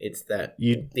know. It's that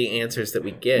the answers that we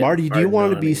get. Marty, do you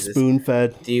want to be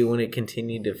spoon-fed? Do you want to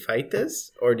continue to fight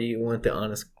this? Or do you want the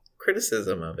honest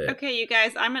criticism of it? Okay, you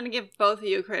guys, I'm going to give both of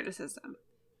you criticism.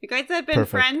 You guys have been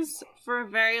friends for a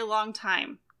very long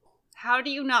time. How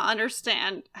do you not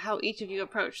understand how each of you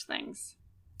approach things?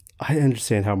 I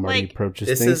understand how Marty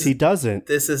approaches things. He doesn't.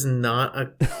 This is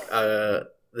not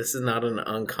this is not an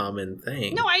uncommon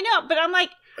thing. No, I know, but I'm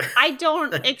I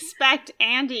don't expect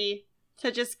Andy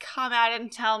to just come out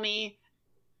and tell me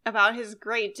about his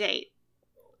great date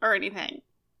or anything.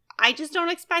 I just don't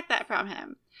expect that from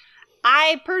him.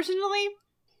 I personally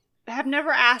have never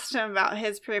asked him about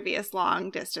his previous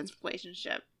long-distance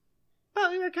relationship. But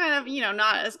we were kind of,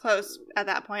 not as close at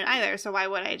that point either, so why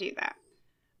would I do that?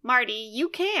 Marty, you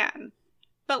can.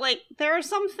 But, there are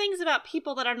some things about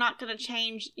people that are not going to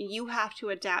change. You have to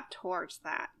adapt towards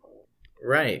that.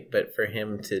 Right, but for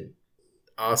him to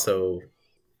also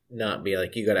not be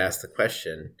you got to ask the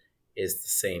question is the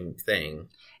same thing.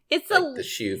 It's the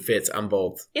shoe fits on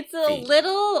both It's a feet.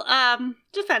 little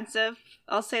defensive.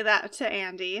 I'll say that to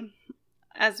Andy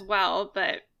as well,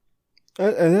 but...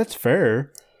 And that's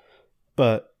fair.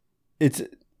 But it's...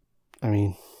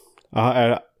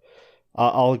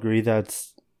 I'll agree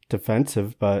that's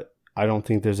defensive, but I don't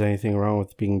think there's anything wrong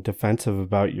with being defensive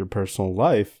about your personal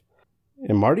life.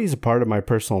 And Marty's a part of my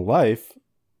personal life,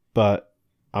 but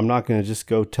I'm not going to just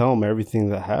go tell him everything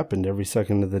that happened every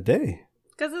second of the day.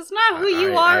 Because it's not who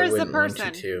you are as a person.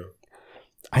 Want you to.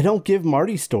 I don't give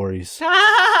Marty stories.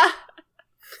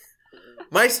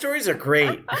 My stories are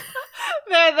great.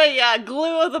 They're the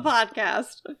glue of the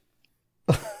podcast.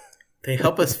 They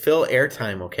help us fill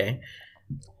airtime, okay?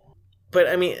 But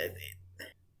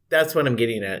that's what I'm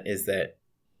getting at, is that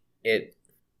it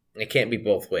can't be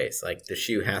both ways. The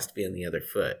shoe has to be on the other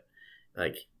foot.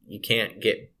 You can't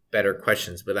get better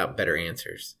questions without better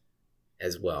answers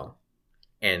as well.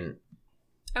 And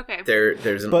okay,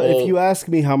 there's if you ask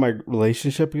me how my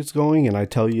relationship is going and I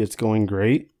tell you it's going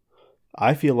great,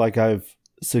 I feel like I've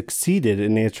succeeded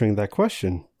in answering that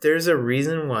question. There's a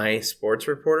reason why sports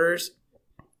reporters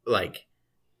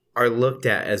are looked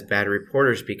at as bad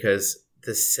reporters, because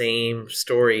the same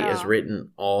story is written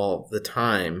all the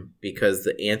time because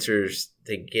the answers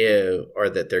they give or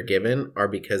that they're given are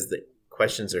because the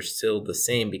questions are still the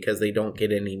same because they don't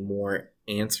get any more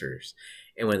answers.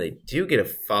 And when they do get a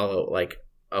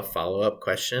follow-up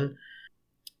question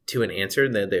to an answer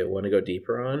that they want to go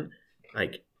deeper on,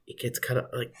 like it gets cut up,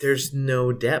 like there's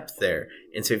no depth there.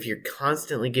 And so if you're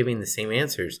constantly giving the same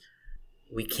answers,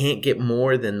 we can't get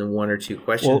more than the one or two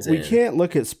questions we can't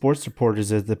look at sports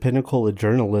reporters as the pinnacle of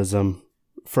journalism,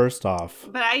 first off.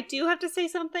 But I do have to say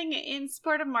something in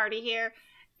support of Marty here,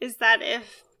 is that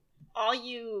if all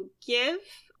you give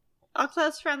a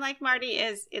close friend like Marty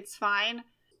is it's fine,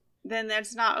 then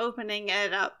that's not opening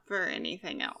it up for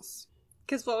anything else.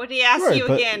 Because what would he ask you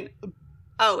again?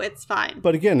 Oh, it's fine.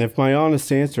 But again, if my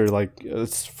honest answer, like,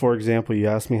 for example, you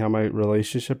ask me how my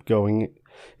relationship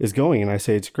is going, and I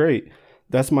say it's great,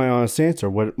 that's my honest answer.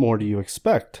 What more do you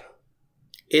expect?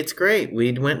 It's great.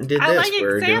 We went and did this. Like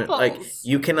examples.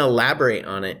 You can elaborate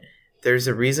on it. There's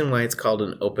a reason why it's called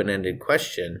an open-ended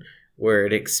question, where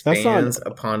it expands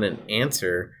upon an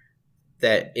answer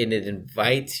that it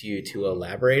invites you to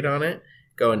elaborate on it.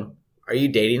 Going, are you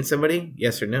dating somebody?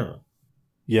 Yes or no?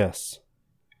 Yes.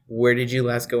 Where did you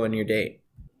last go on your date?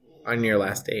 On your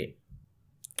last date?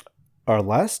 Our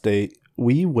last date,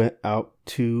 we went out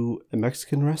to a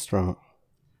Mexican restaurant.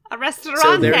 A restaurant.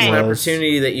 So there's an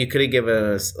opportunity that you could have given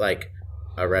us, like,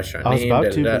 a restaurant I was name,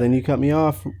 about to, but then you cut me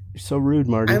off. You're so rude,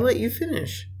 Marty. I let you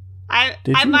finish. I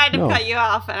might have cut you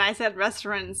off, and I said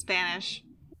restaurant in Spanish.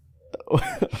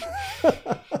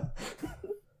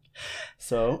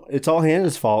 So it's all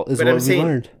Hannah's fault, is what we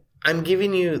learned. I'm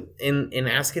giving you, in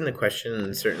asking the question in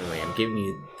a certain way, I'm giving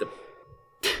you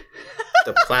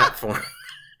the platform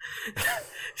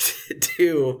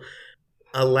to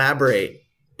elaborate.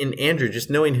 And Andrew,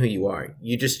 just knowing who you are,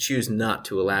 you just choose not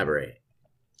to elaborate.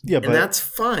 Yeah, and that's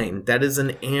fine. That is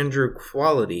an Andrew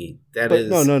quality.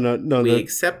 No. We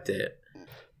accept it.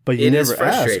 But you never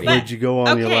asked, where'd you go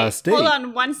on your last date? Hold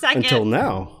on 1 second. Until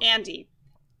now. Andy,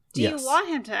 do you want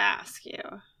him to ask you?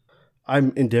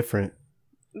 I'm indifferent.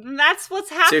 That's what's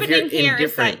happening here.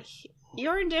 Is that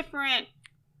you're indifferent.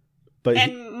 But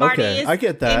and Marty is I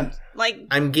get that.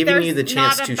 I'm giving you the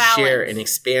chance to share and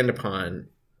expand upon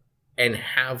and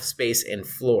have space and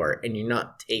floor, and you're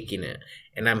not taking it.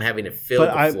 And I'm having to fill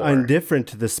the floor. But I'm indifferent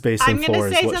to the space and floor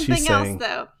is what she's saying. I'm going to say something else,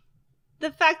 though.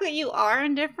 The fact that you are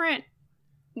indifferent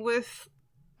with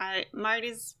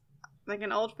Marty's, like,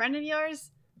 an old friend of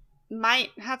yours might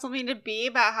have something to be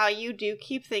about how you do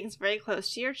keep things very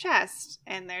close to your chest.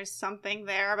 And there's something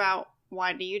there about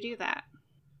why do you do that?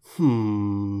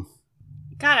 God,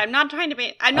 I'm not trying to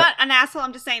be... I'm not an asshole.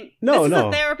 I'm just saying this is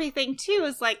a therapy thing, too.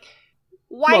 Is like,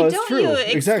 why don't you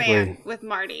expand with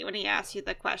Marty when he asks you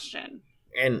the question?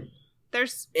 And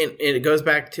it goes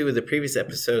back to the previous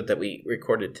episode that we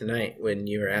recorded tonight when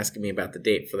you were asking me about the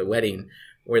date for the wedding,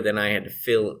 where then I had to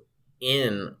fill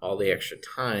in all the extra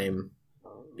time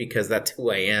because that's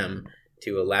who I am,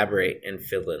 to elaborate and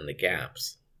fill in the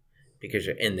gaps. Because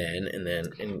and then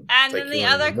the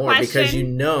other question, because you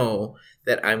know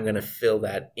that I'm going to fill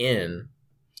that in,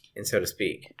 and so to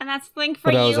speak. And that's the thing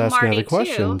for you, Marty,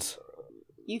 too.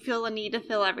 You feel the need to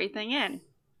fill everything in.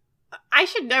 I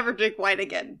should never drink wine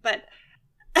again, but...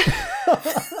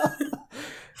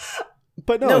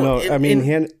 But no. I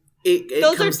mean,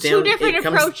 those are two different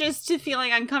approaches to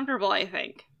feeling uncomfortable, I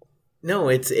think. No,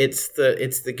 it's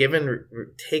the give and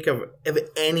take of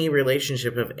any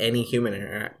relationship, of any human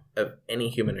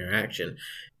interaction.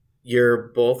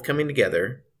 You're both coming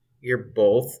together. You're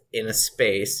both in a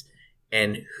space,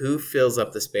 and who fills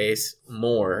up the space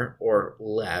more or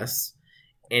less,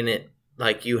 and it,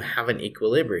 like, you have an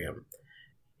equilibrium.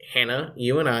 Hannah,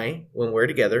 you and I, when we're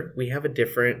together, we have a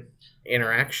different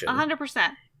interaction.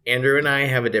 100%. Andrew and I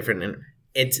have a different.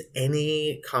 It's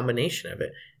any combination of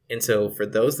it. And so for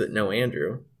those that know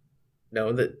Andrew,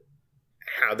 know that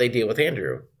how they deal with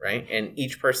Andrew, right? And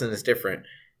each person is different,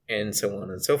 and so on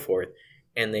and so forth.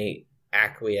 And they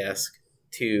acquiesce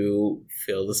to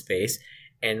fill the space.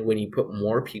 And when you put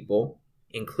more people,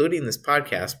 including this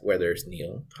podcast, whether it's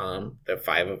Neil, Tom, the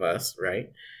 5 of us,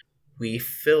 right? We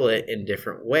fill it in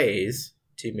different ways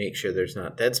to make sure there's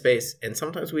not dead space. And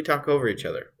sometimes we talk over each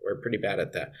other. We're pretty bad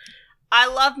at that. I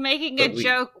love making a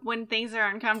joke when things are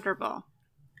uncomfortable.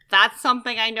 That's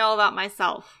something I know about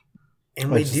myself.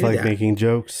 And we just like making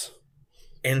jokes.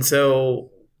 And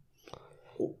so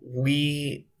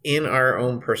we, in our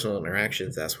own personal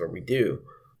interactions, that's what we do.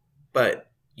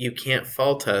 But you can't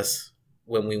fault us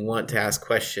when we want to ask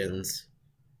questions.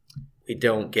 We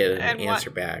don't get an answer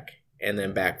back, and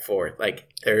then back forth. Like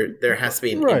there has to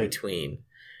be an in between.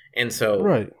 And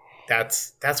so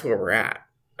that's where we're at.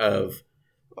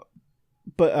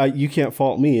 But you can't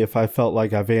fault me if I felt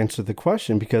like I've answered the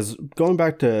question, because going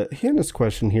back to Hannah's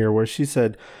question here, where she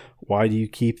said, why do you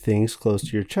keep things close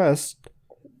to your chest?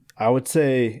 I would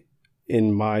say,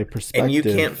 in my perspective... And you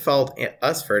can't fault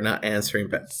us for not answering,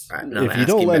 but not if you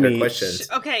don't let me questions.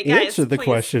 Okay, guys, answer the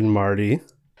question, Marty.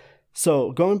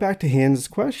 So going back to Hannah's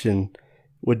question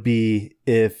would be,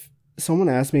 if someone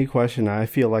asked me a question and I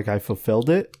feel like I fulfilled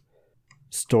it,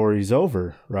 story's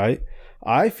over, right?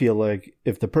 I feel like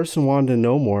if the person wanted to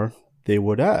know more, they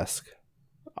would ask.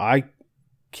 I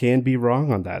can be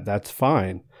wrong on that. That's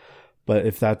fine. But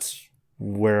if that's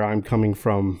where I'm coming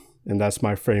from and that's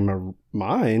my frame of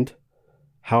mind,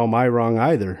 how am I wrong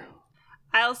either?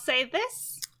 I'll say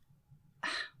this.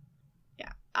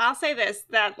 Yeah, I'll say this,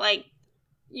 that, like,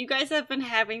 you guys have been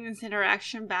having this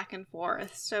interaction back and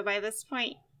forth. So by this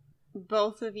point,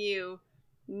 both of you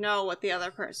know what the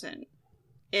other person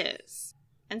is.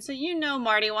 And so you know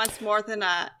Marty wants more than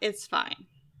it's fine.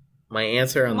 My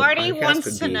answer on Marty the podcast wants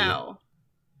would to be, know.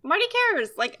 Marty cares.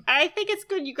 Like, I think it's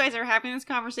good you guys are having this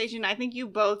conversation. I think you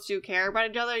both do care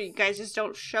about each other. You guys just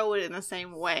don't show it in the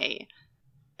same way.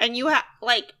 And you have,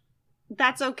 like,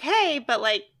 that's okay, but,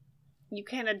 like, you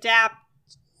can adapt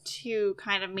to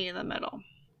kind of meet in the middle.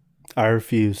 I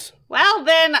refuse. Well,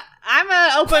 then, I'm going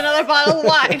to open another bottle of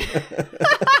wine.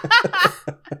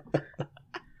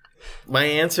 My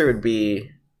answer would be,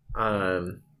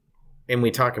 and we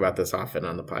talk about this often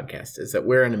on the podcast, is that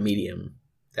we're in a medium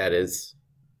that is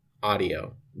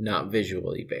audio, not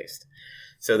visually based.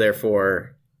 So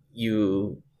therefore,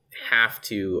 you have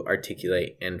to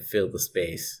articulate and fill the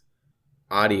space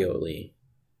audially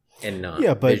and not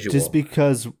yeah, but visual. Just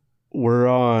because we're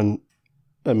on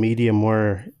a medium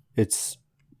where it's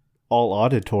all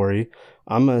auditory,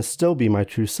 I'm going to still be my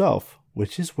true self,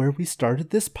 which is where we started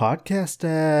this podcast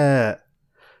at.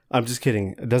 I'm just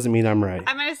kidding. It doesn't mean I'm right.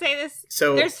 I'm going to say this.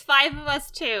 So there's 5 of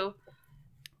us, too.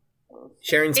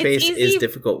 Sharing space is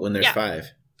difficult when there's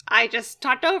 5. I just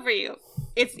talked over you.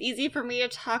 It's easy for me to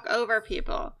talk over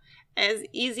people. As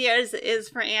easy as it is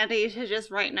for Andy to just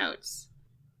write notes.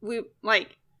 We,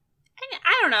 like,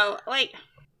 I don't know, like...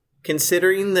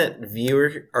 Considering that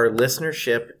our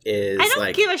listenership is, I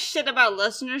don't give a shit about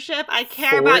listenership. I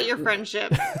care about your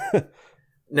friendship.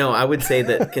 No, I would say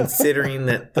that considering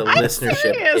that the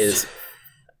listenership is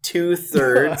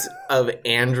 2/3 of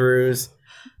Andrew's,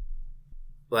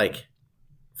 like,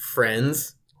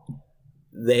 friends,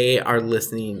 they are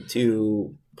listening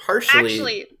to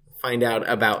partially find out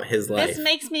about his life. This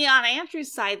makes me on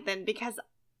Andrew's side then, because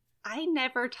I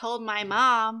never told my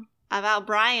mom about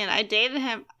Brian. I dated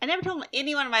him. I never told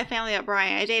anyone in my family about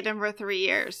Brian. I dated him for 3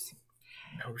 years.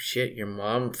 Oh shit, your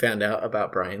mom found out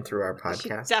about Brian through our podcast? She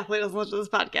definitely doesn't listen to this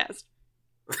podcast.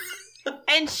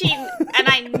 and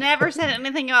I never said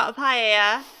anything about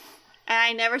paella. And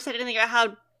I never said anything about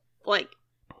how, like,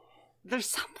 there's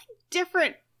something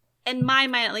different in my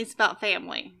mind, at least, about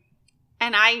family.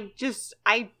 And I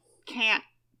can't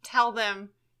tell them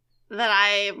that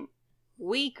I'm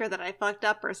weak or that I fucked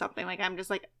up or something. Like, I'm just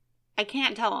like, I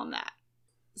can't tell them that.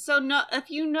 So no, if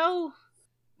you know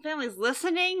family's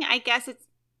listening, I guess it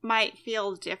might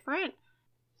feel different.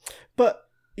 But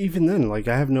even then, like,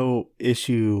 I have no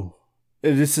issue.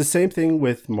 It's the same thing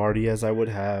with Marty as I would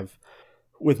have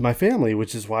with my family,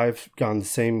 which is why I've gotten the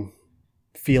same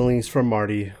feelings from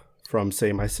Marty from,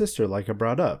 say, my sister, like I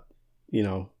brought up. You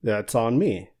know, that's on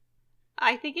me.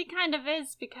 I think it kind of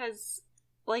is because,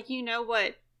 like, you know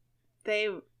what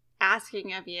they're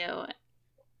asking of you,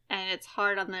 and it's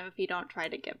hard on them if you don't try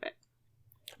to give it.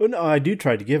 Well, no, I do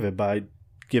try to give it, but I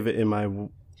give it in my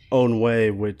own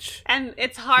way, which... And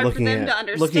it's hard for them to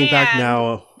understand looking back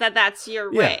now, that that's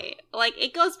your way. Like,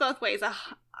 it goes both ways.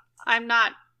 I'm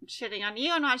not shitting on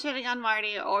you. I'm not shitting on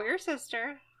Marty or your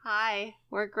sister. Hi,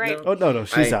 we're great. No,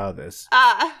 she's out of this.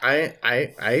 I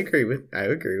agree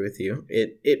with you.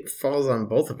 It falls on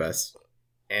both of us,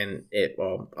 and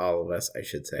all of us, I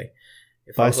should say.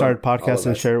 If I started podcast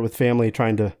and share it with family,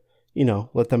 trying to,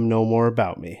 let them know more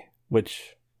about me,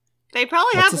 which they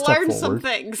probably have learned some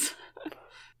things.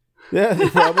 Yeah, they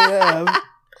probably have.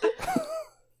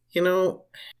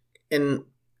 And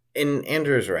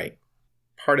Andrew's right.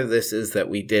 Part of this is that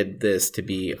we did this to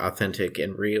be authentic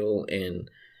and real and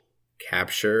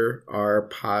capture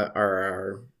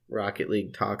our Rocket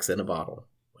League talks in a bottle,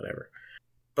 whatever.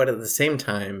 But at the same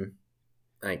time,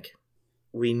 like,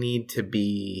 we need to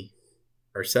be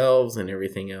ourselves and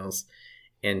everything else,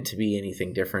 and to be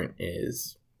anything different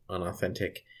is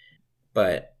unauthentic.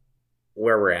 But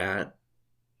where we're at,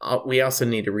 we also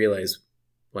need to realize,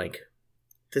 like,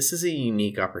 this is a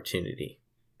unique opportunity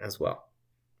as well,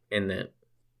 in that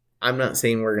I'm not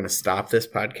saying we're going to stop this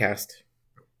podcast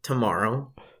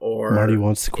tomorrow or Marty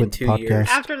wants to quit the podcast. Years.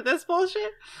 After this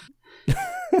bullshit?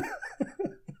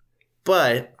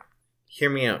 But hear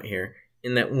me out here,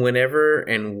 in that whenever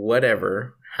and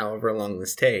whatever, however long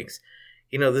this takes,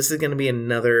 this is going to be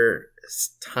another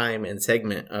time and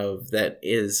segment of that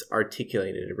is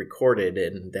articulated, recorded,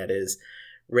 and that is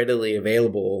readily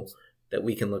available that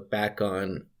we can look back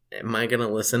on. Am I going to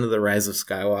listen to the Rise of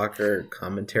Skywalker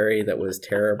commentary that was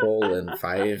terrible and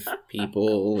 5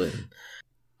 people and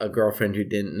a girlfriend who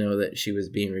didn't know that she was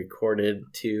being recorded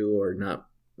to or not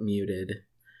muted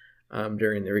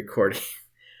during the recording?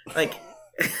 Like,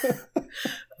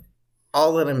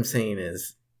 all that I'm saying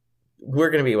is we're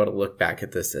going to be able to look back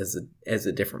at this as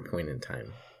a different point in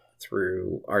time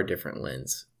through our different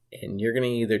lens. And you're going to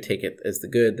either take it as the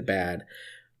good, the bad,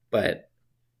 but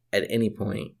at any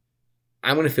point,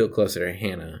 I'm going to feel closer to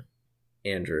Hannah,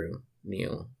 Andrew,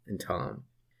 Neil, and Tom.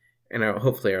 And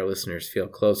hopefully our listeners feel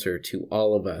closer to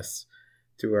all of us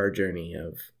through our journey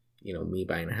of, me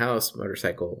buying a house,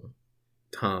 motorcycle,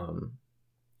 Tom,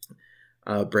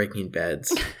 breaking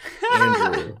beds,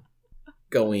 Andrew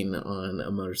going on a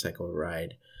motorcycle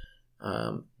ride,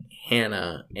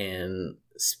 Hannah and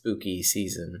spooky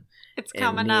season. It's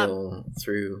coming Neil up.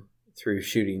 through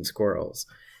shooting squirrels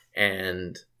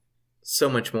and so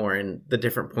much more, and the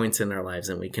different points in our lives,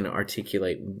 and we can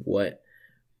articulate what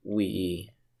we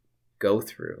go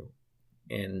through.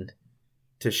 And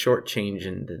to shortchange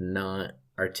and to not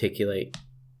articulate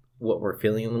what we're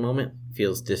feeling in the moment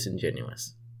feels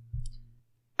disingenuous.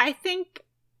 I think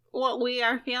what we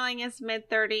are feeling as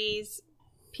mid-30s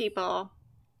people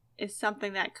is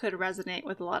something that could resonate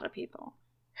with a lot of people.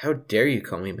 How dare you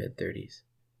call me mid-30s?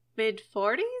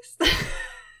 Mid-40s?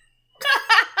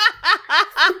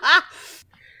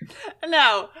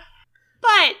 No.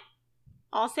 But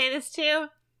I'll say this too.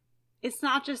 It's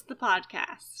not just the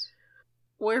podcast.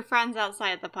 We're friends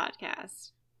outside the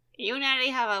podcast. You and Eddie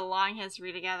have a long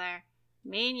history together.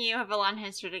 Me and you have a long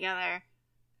history together.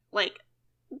 Like,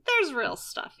 there's real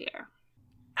stuff here.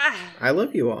 I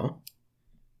love you all.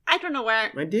 I don't know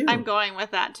where I do. I'm going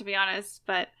with that, to be honest,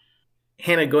 but...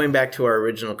 Hannah, going back to our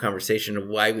original conversation of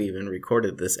why we even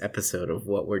recorded this episode of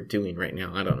what we're doing right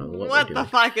now, I don't know what we're doing. What the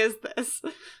fuck is this?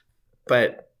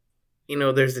 But,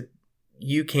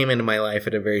 you came into my life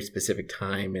at a very specific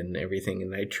time and everything,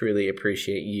 and I truly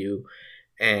appreciate you,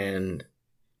 and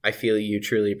I feel you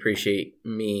truly appreciate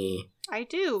me. I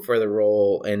do. For the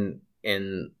role and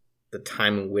the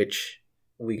time in which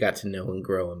we got to know and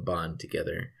grow and bond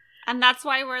together. And that's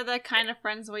why we're the kind of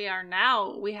friends we are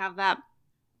now. We have that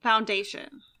foundation.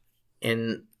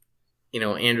 And,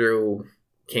 Andrew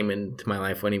came into my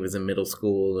life when he was in middle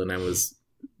school, and I was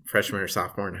freshman or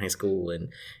sophomore in high school, and,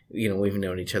 we've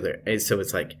known each other. And so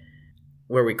it's like,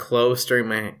 were we close during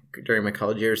my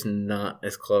college years? Not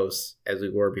as close as we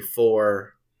were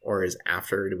before or as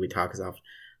after. Did we talk as often?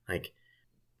 Like,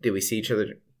 did we see each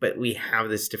other? But we have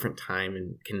this different time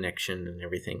and connection and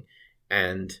everything.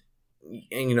 And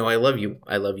I love you.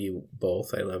 I love you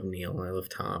both. I love Neil. I love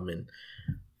Tom and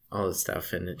all this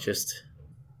stuff. And it's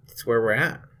where we're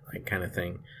at, like, kind of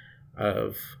thing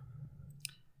of...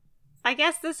 I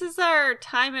guess this is our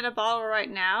time in a bottle right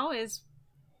now, is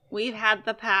we've had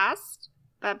the past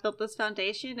that built this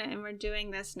foundation, and we're doing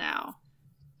this now.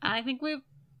 And I think we've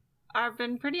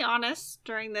been pretty honest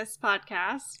during this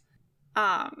podcast.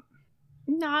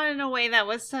 Not in a way that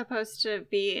was supposed to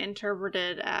be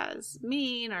interpreted as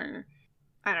mean or,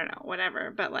 I don't know,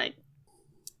 whatever. But, like,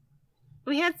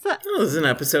 we had this is an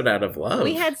episode out of love.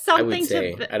 We had something else.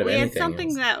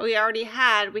 That we already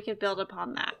had. We could build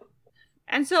upon that.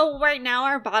 And so right now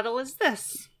our bottle is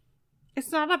this.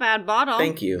 It's not a bad bottle.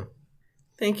 Thank you.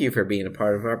 Thank you for being a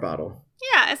part of our bottle.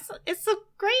 Yeah, it's a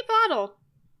great bottle.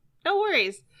 No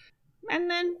worries. And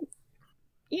then,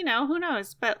 who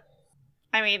knows? But,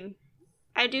 I mean,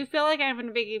 I do feel like I'm going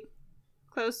to be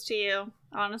close to you,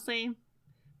 honestly.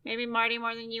 Maybe Marty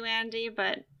more than you, Andy,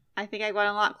 but I think I got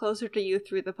a lot closer to you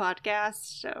through the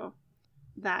podcast, so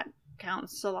that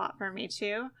counts a lot for me,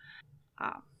 too.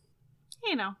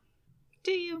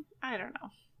 Do you? I don't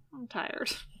know. I'm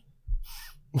tired.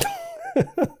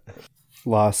 A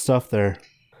lot of stuff there.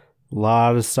 A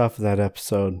lot of stuff in that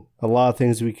episode. A lot of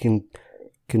things we can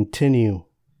continue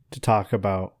to talk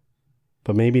about,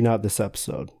 but maybe not this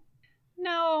episode.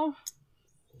 No.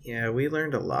 Yeah, we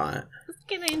learned a lot. Just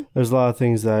kidding. There's a lot of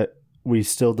things that we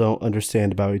still don't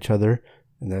understand about each other,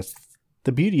 and that's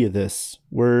the beauty of this.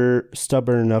 We're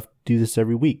stubborn enough to do this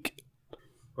every week.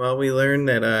 Well, we learned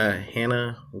that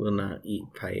Hannah will not eat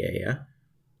paella.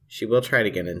 She will try it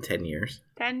again in 10 years.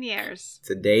 10 years. It's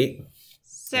a date.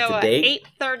 So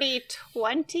 8:30,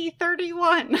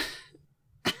 2031.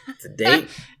 It's a date.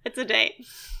 It's a date.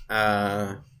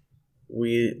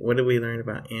 What did we learn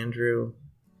about Andrew?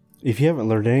 If you haven't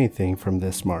learned anything from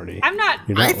this, Marty, I'm not.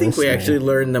 I think we actually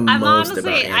learned the most honestly,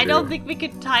 about Andrew. I don't think we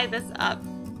could tie this up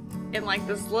in like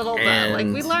this little bit. Like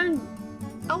we learned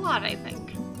a lot, I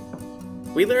think.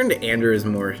 We learned Andrew is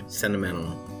more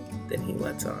sentimental than he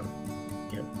lets on.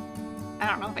 Yep. I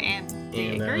don't know if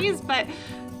Andy agrees, but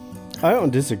I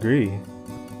don't disagree.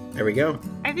 There we go.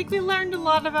 I think we learned a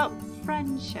lot about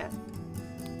friendship.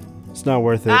 It's not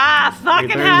worth it. Fucking hell.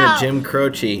 We learned that Jim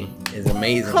Croce is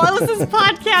amazing. Close this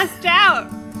podcast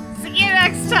out.